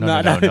 no.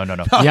 Yeah.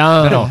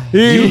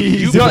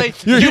 You play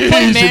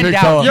man big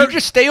down. fella. You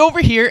just stay over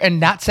here and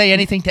not say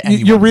anything to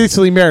anyone. You're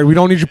recently married. We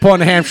don't need you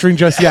pulling a hamstring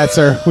just yet,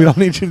 sir. We don't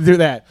need you to do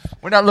that.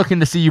 We're not looking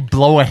to see you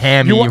blow a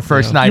hammy your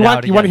first night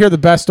out. You want to hear the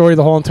best story of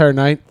the whole entire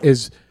night?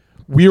 Is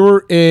we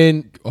were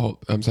in. Oh,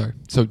 I'm sorry.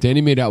 So Danny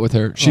made out with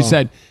her. She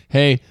said,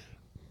 "Hey,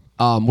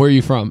 where are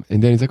you from?"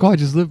 And Danny's like, "Oh,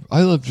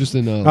 I live just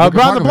in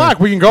around the block.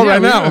 We can go right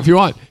now if you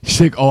want."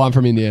 She's like, "Oh, I'm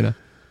from Indiana."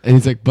 And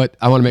he's like, "But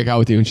I want to make out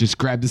with you." And she just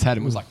grabbed his head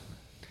and was like,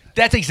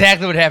 That's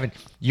exactly what happened.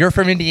 You're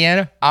from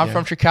Indiana. I'm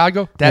from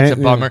Chicago. That's a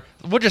bummer.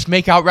 We'll just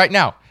make out right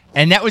now.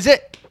 And that was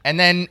it. And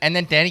then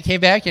Danny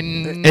came back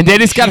and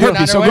Danny's got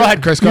herpes. So go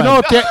ahead, Chris. Go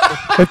ahead.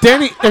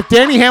 If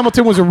Danny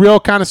Hamilton was a real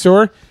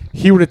connoisseur,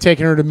 he would have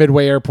taken her to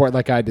Midway Airport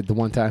like I did the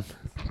one time.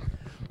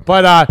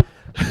 But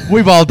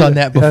we've all done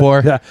that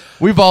before. Yeah.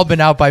 We've all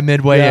been out by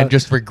Midway and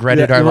just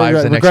regretted our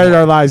lives. Regretted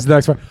our lives the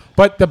next one.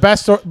 But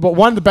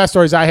one of the best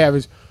stories I have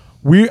is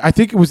I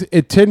think it was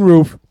at Tin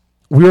Roof.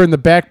 We were in the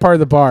back part of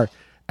the bar,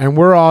 and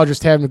we're all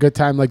just having a good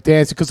time, like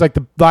dancing, because like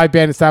the live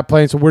band had stopped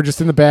playing, so we're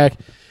just in the back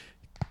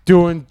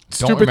doing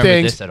stupid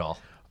things. This at all.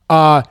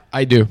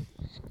 I do.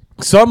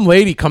 Some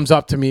lady comes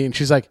up to me and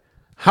she's like,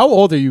 "How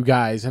old are you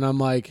guys?" And I'm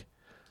like,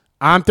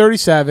 "I'm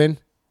 37,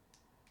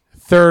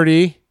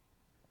 30.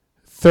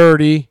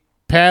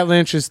 Pat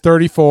Lynch is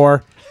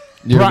 34.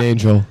 You're an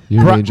angel.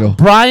 You're an angel.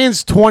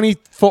 Brian's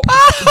 24.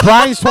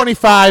 Brian's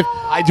 25.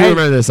 I do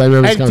remember this. I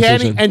remember this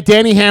conversation. And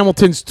Danny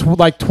Hamilton's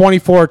like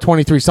 24 or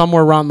 23,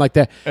 somewhere around like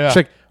that. Yeah. She's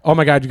like, "Oh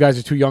my God, you guys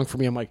are too young for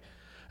me." I'm like,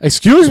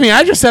 "Excuse me,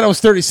 I just said I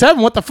was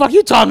 37. What the fuck are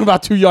you talking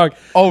about too young?"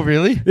 Oh,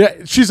 really?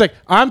 Yeah. She's like,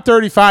 "I'm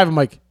 35. I'm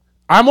like,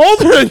 "I'm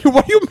older than you.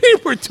 What do you mean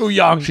we're too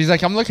young?" She's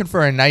like, "I'm looking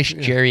for a nice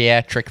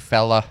geriatric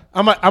fella."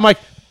 I'm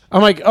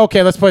like,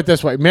 okay, let's put it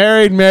this way: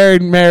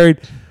 married,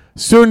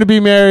 soon to be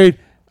married,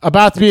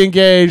 about to be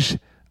engaged,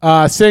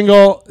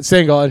 single,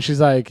 and she's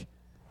like,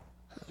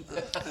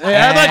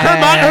 and like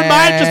her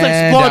mind just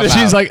exploded.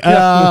 She's like,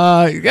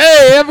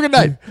 "Hey, have a good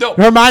night." No,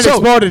 her mind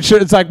exploded.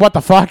 It's like, what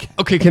the fuck?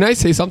 Okay, can I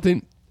say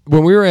something?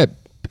 When we were at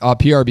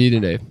PRB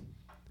today,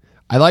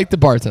 I liked the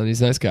bartender.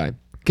 He's a nice guy.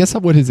 Guess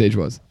what his age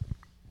was?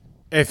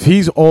 If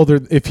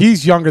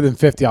he's younger than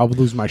 50, I'll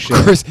lose my shit.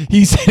 Chris,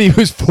 he said he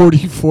was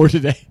 44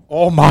 today.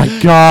 Oh my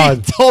God.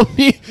 He told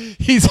me,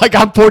 he's like,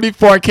 "I'm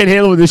 44. I can't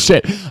handle this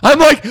shit." I'm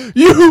like,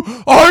 "You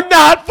are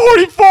not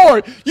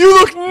 44. You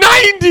look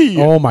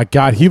 90. Oh my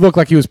God. He looked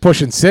like he was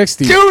pushing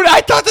 60. Dude,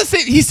 I thought the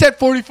same. He said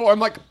 44.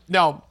 I'm like,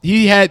 no,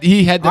 he had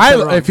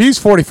If he's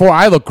 44,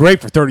 I look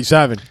great for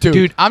 37.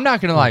 Dude, I'm not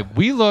going to lie.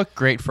 We look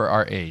great for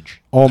our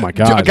age. Oh my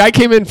God. A guy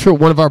came in for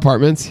one of our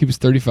apartments. He was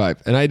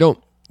 35. And I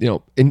don't,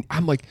 and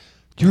I'm like,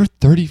 "You're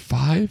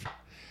 35?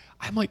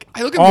 I'm like,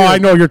 I look at I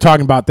know you're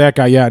talking about that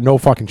guy. Yeah, no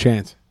fucking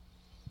chance.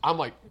 I'm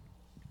like,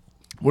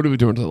 what are we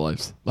doing to our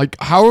lives? Like,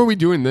 how are we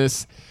doing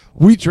this?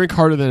 We drink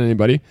harder than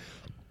anybody.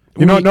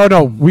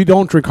 No. We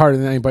don't drink harder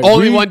than anybody.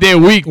 Only one day a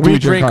week we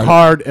drink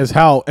hard as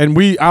hell, and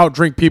we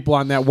outdrink people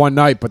on that one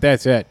night, but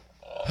that's it.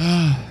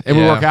 And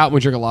we work out and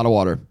we drink a lot of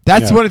water.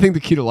 That's what I think the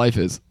key to life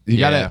is. You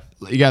gotta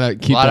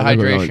keep a lot of that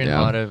hydration, going.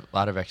 Yeah. a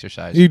lot of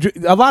exercise.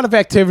 A lot of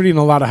activity and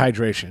a lot of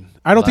hydration.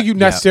 I don't think you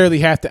necessarily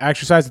have to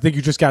exercise. I think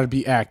you just got to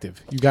be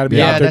active. You got to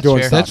be out there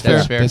doing stuff.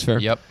 That's fair.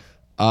 Yep.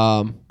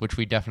 Which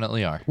we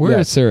definitely are. Where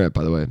is Sarah at,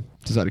 by the way?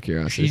 Just out of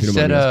curiosity. She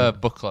said a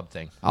book club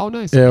thing. Oh,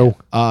 nice. Ew.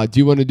 Do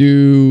you want to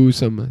do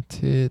some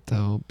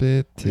tittle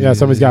bit? Yeah,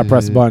 somebody's got to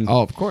press the button.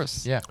 Oh, of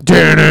course. Yeah.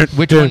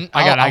 Which one?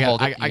 I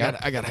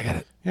got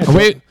it. Yeah,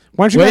 wait.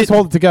 Why don't you guys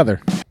hold it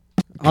together?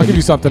 I'll give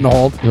you something to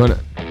hold. You want to?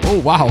 Oh,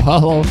 wow.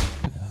 Hello.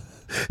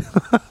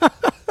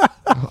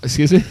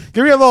 Excuse me?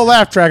 Give me a little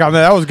laugh track on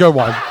that. That was a good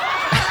one.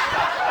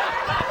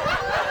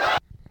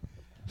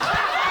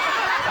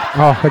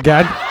 Oh,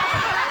 again?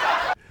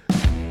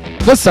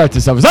 Let's start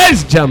this up.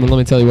 Ladies and gentlemen, let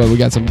me tell you what. We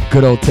got some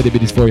good old titty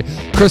bitties for you.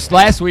 Chris,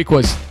 last week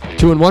was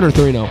 2-1 or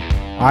 3-0?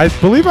 I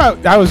believe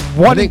I was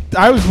one.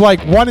 I was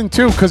like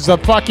 1-2 because the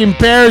fucking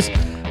Bears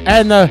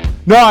and I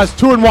was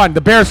 2-1. The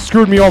Bears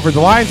screwed me over.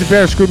 The Lions and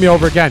Bears screwed me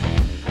over again.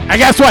 And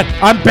guess what?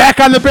 I'm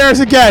back on the Bears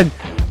again.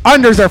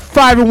 Unders are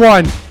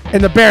 5-1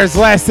 in the Bears'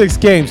 last 6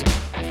 games.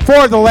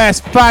 4 of the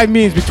last 5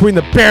 meetings between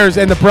the Bears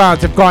and the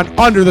Browns have gone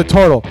under the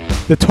total.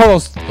 The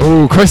total's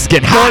Chris is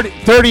getting hot.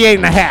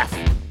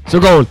 38.5. So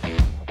going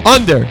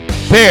under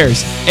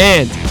Bears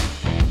and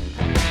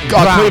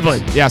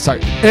Cleveland. Yeah,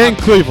 sorry. In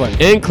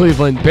Cleveland. In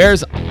Cleveland.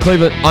 Bears,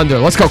 Cleveland, under.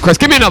 Let's go, Chris.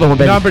 Give me another one,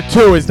 baby. Number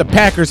 2 is the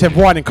Packers have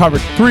won and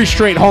covered 3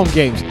 straight home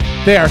games.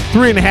 They are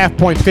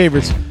 3.5-point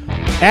favorites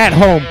at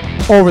home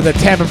over the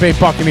Tampa Bay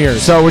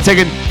Buccaneers. So we're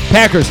taking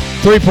Packers,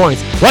 3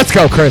 points. Let's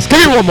go, Chris. Give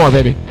me one more,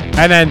 baby.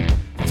 And then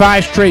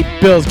 5 straight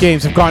Bills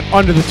games have gone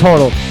under the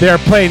total. They are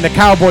playing the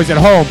Cowboys at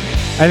home,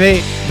 and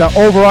the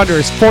over-under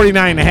is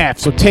 49.5,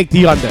 so take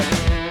the under.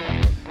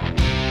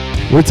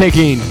 We're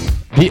taking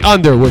the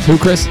under with who,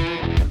 Chris?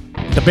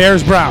 The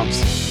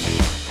Bears-Browns.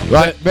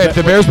 Right,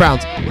 the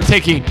Bears-Browns. We're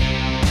taking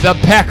the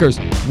Packers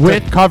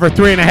with cover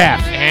 3.5.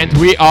 And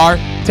we are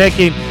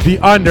taking the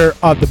under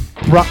of the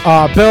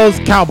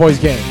Bills-Cowboys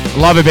game.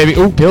 Love it, baby.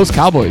 Ooh,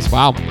 Bills-Cowboys.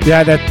 Wow.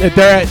 Yeah,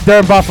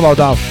 they're in Buffalo,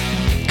 though.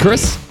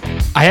 Chris,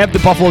 I have the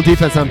Buffalo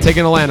defense. I'm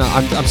taking Atlanta.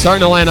 I'm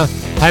starting Atlanta.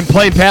 I'm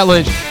playing Pat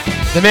Lynch,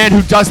 the man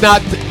who does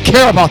not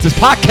care about this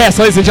podcast,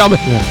 ladies and gentlemen.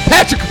 Yeah.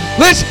 Patrick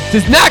Lynch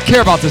does not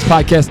care about this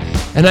podcast,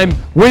 and I'm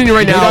winning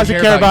right now. He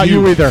doesn't care about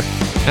you either.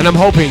 And I'm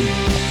hoping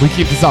we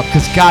keep this up,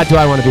 because God, do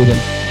I want to be them.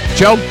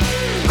 Joe,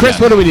 Chris,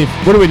 what do we need?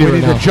 What do we do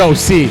right now? We need the Joe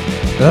C.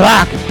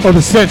 Lock of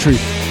the century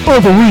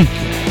of the week.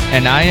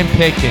 And I am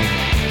picking,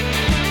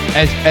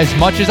 as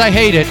much as I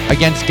hate it,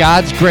 against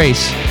God's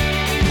grace,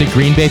 the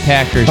Green Bay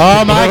Packers.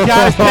 Oh my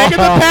gosh, taking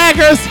the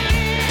Packers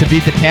to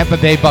beat the Tampa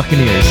Bay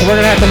Buccaneers. We're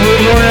gonna have to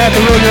ruin your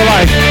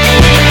life.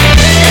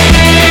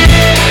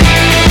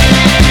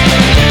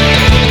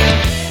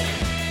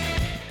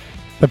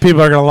 The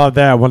people are gonna love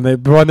that when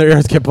their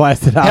ears get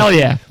blasted out. Hell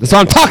yeah, that's what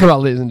I'm talking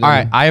about, ladies and gentlemen.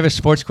 All right, I have a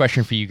sports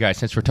question for you guys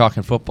since we're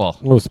talking football.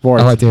 Oh,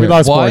 sports. Like we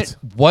love sports.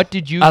 What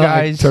did you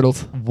guys? Like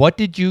turtles. What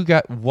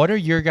are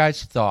your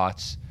guys'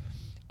 thoughts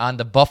on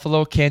the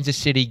Buffalo Kansas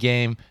City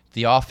game?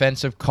 The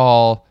offensive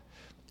call.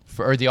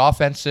 Or the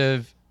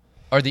offsides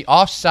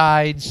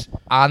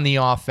on the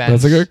offense.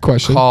 That's a good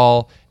question.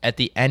 Call at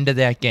the end of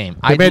that game.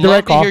 I'd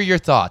love to hear your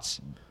thoughts.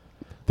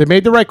 They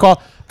made the right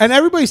call, and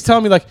everybody's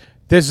telling me like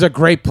this is a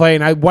great play,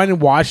 and I went and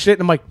watched it,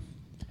 and I'm like,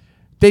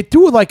 they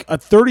threw like a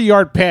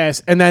 30-yard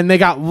pass, and then they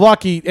got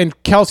lucky, and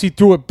Kelsey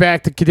threw it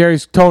back to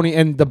Kadarius Toney,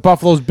 and the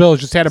Buffalo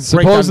Bills just had a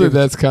break. Supposedly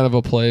that's kind of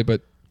a play,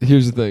 but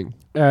here's the thing.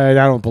 I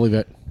don't believe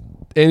it.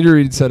 Andrew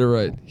Reid said it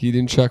right. He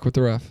didn't check with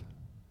the ref.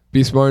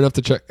 Be smart enough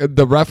to check.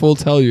 The ref will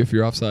tell you if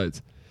you're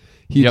offsides.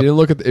 He didn't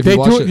look at the, if they you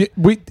watch it.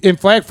 In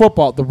flag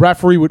football, the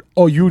referee would.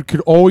 Oh, you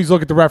could always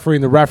look at the referee,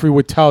 and the referee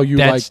would tell you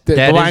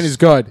the line is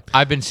good.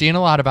 I've been seeing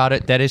a lot about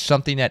it. That is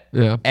something that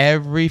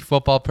every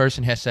football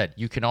person has said.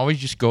 You can always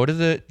just go to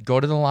the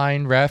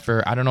line ref,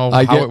 or I don't know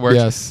how it works.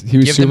 Yes, he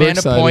was give the man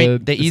excited. A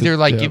point. They either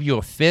give you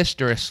a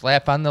fist or a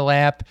slap on the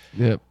lap,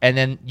 and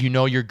then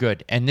you're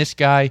good. And this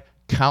guy,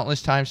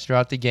 countless times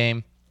throughout the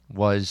game,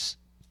 was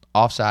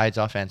offsides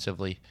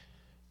offensively.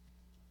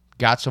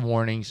 Got some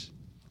warnings.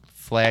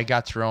 Flag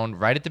got thrown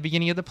right at the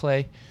beginning of the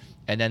play,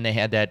 and then they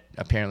had that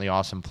apparently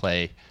awesome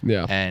play.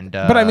 Yeah. And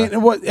but I mean,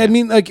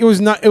 like it was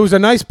a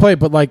nice play,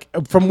 but like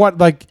from what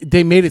like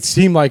they made it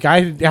seem like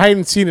I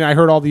hadn't seen it. I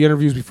heard all the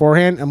interviews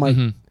beforehand. I'm like,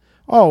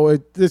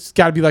 this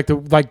got to be like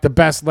the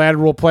best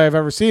lateral play I've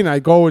ever seen. I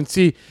go and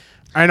see,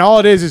 and all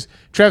it is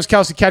Travis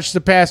Kelce catches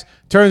the pass,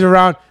 turns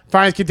around,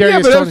 finds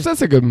Kadarius Toney. But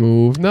that's a good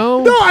move.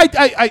 No,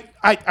 it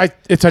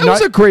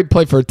was a great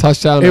play for a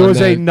touchdown. It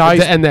was a nice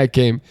to end that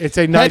game. It's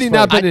a nice. Had he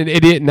not been an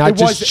idiot, not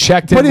just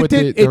checked in with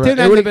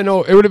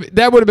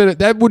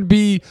that would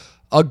be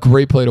a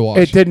great play to watch.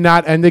 It did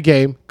not end the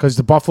game because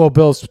the Buffalo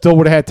Bills still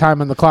would have had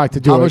time on the clock to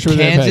do it. How much would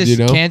they have had, do you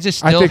know? Kansas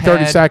still I think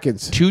 30 had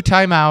seconds. 2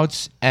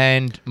 timeouts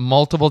and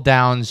multiple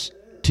downs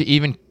to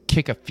even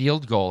kick a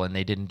field goal, and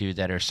they didn't do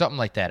that or something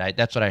like that.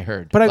 That's what I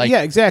heard. But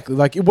yeah, exactly.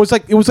 Like it was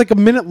like a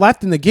minute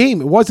left in the game.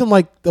 It wasn't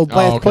like the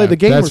last play of the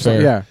game or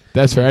something. Yeah,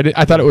 that's fair.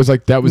 I thought it was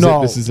like that was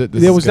it. This is it.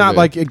 It was not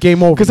like a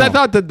game over. Because I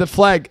thought that the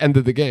flag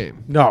ended the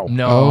game.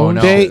 No.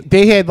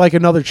 They had like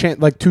another chance,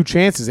 like 2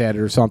 chances at it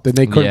or something.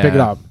 They couldn't pick it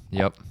up.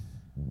 Yep.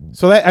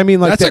 So that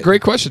that's a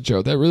great question,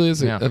 Joe. That really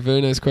is a very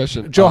nice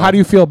question. Joe, how do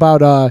you feel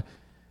about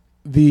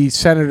the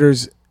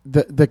senators,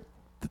 the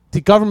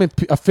government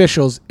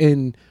officials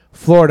in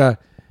Florida?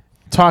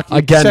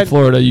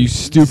 Florida, you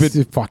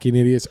stupid fucking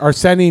idiots, are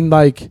sending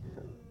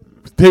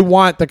they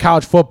want the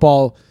college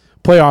football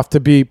playoff to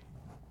be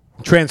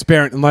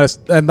transparent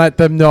and let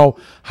them know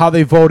how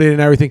they voted and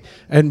everything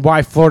and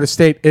why Florida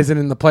State isn't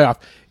in the playoff.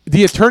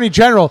 The Attorney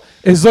General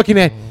is looking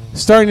at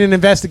starting an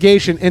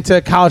investigation into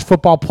a college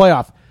football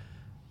playoff.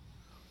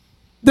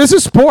 This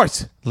is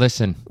sports.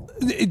 Listen.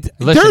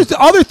 There's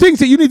other things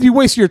that you need to be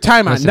wasting your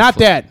time on, not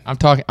that. I'm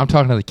talking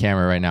to the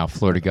camera right now,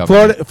 Florida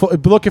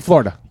government. Look at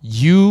Florida.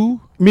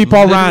 You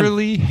Meatball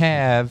literally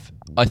have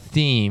a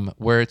theme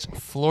where it's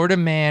Florida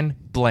man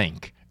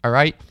blank, all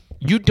right?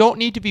 You don't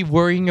need to be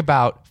worrying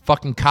about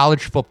fucking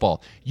college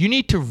football. You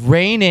need to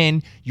rein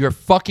in your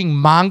fucking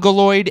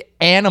mongoloid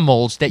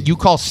animals that you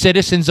call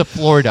citizens of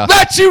Florida.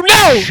 Let you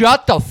know!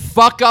 Shut the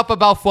fuck up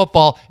about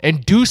football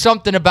and do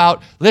something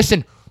about,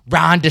 listen,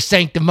 Ron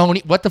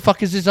DeSanctimony. What the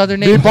fuck is his other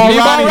name?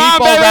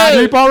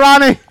 Meatball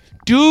Ronnie.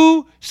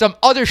 Do some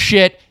other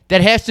shit that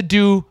has to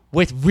do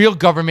with real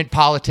government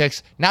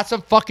politics, not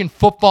some fucking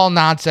football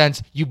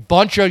nonsense, you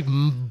bunch of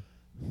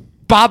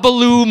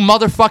babaloo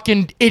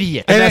motherfucking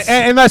idiot.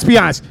 And let's be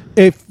honest,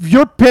 if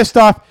you're pissed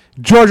off,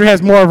 Georgia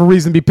has more of a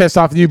reason to be pissed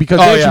off than you because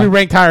they should be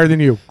ranked higher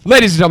than you.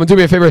 Ladies and gentlemen, do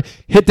me a favor.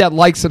 Hit that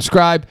like,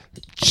 subscribe.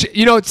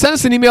 Send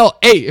us an email.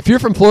 Hey, if you're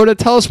from Florida,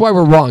 tell us why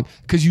we're wrong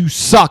because you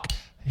suck.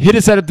 Hit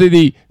us up to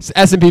the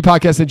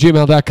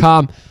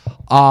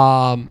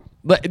snppodcast@gmail.com.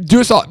 Do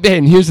us all.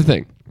 Man, here's the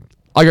thing.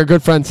 Like our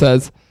good friend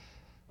says,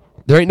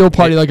 there ain't no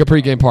party like a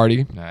pregame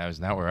party. Nah, that was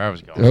not where I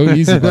was going. Oh,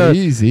 easy, buddy.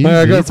 Easy.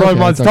 It's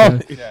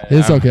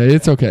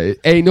okay.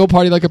 Ain't no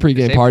party like a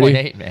pregame party.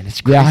 8.8, man. It's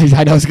crazy. Yeah,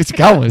 I know. It gets you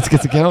going. You're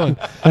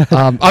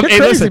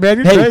crazy,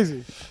 man. You're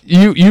crazy.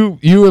 You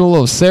in a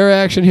little Sarah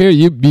action here.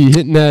 You be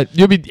hitting that.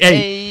 You'll be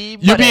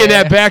in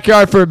that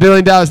backyard for $1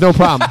 billion. No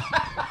problem.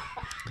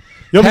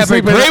 You'll have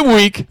a great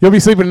week. You'll be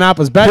sleeping in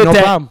Appa's bed. No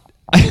problem.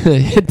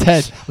 Hit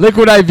that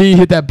Liquid IV.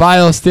 Hit that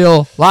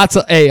BioSteel. Lots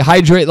of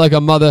hydrate like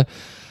a mother.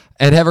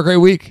 And have a great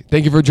week.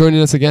 Thank you for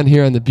joining us again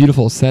here on the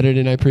beautiful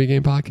Saturday Night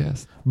Pregame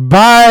Podcast.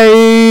 Bye.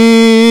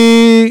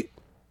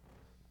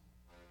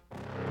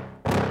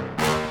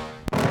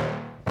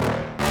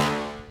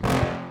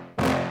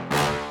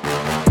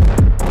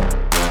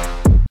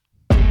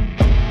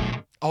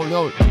 Oh,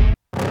 no.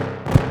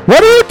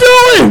 What are you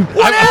doing?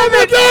 What have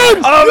you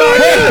done? Oh,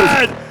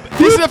 my God.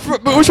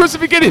 Which one's the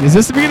beginning? Is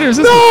this the beginning or is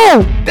this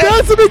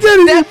that's the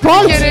beginning. That's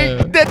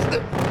the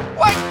beginning.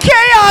 What?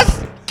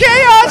 Chaos.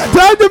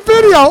 Time the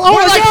video. Oh,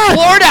 we're like God.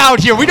 Florida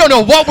out here. We don't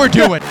know what we're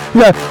doing.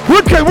 Yeah,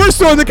 we're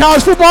still in the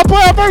college football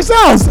playoff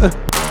ourselves.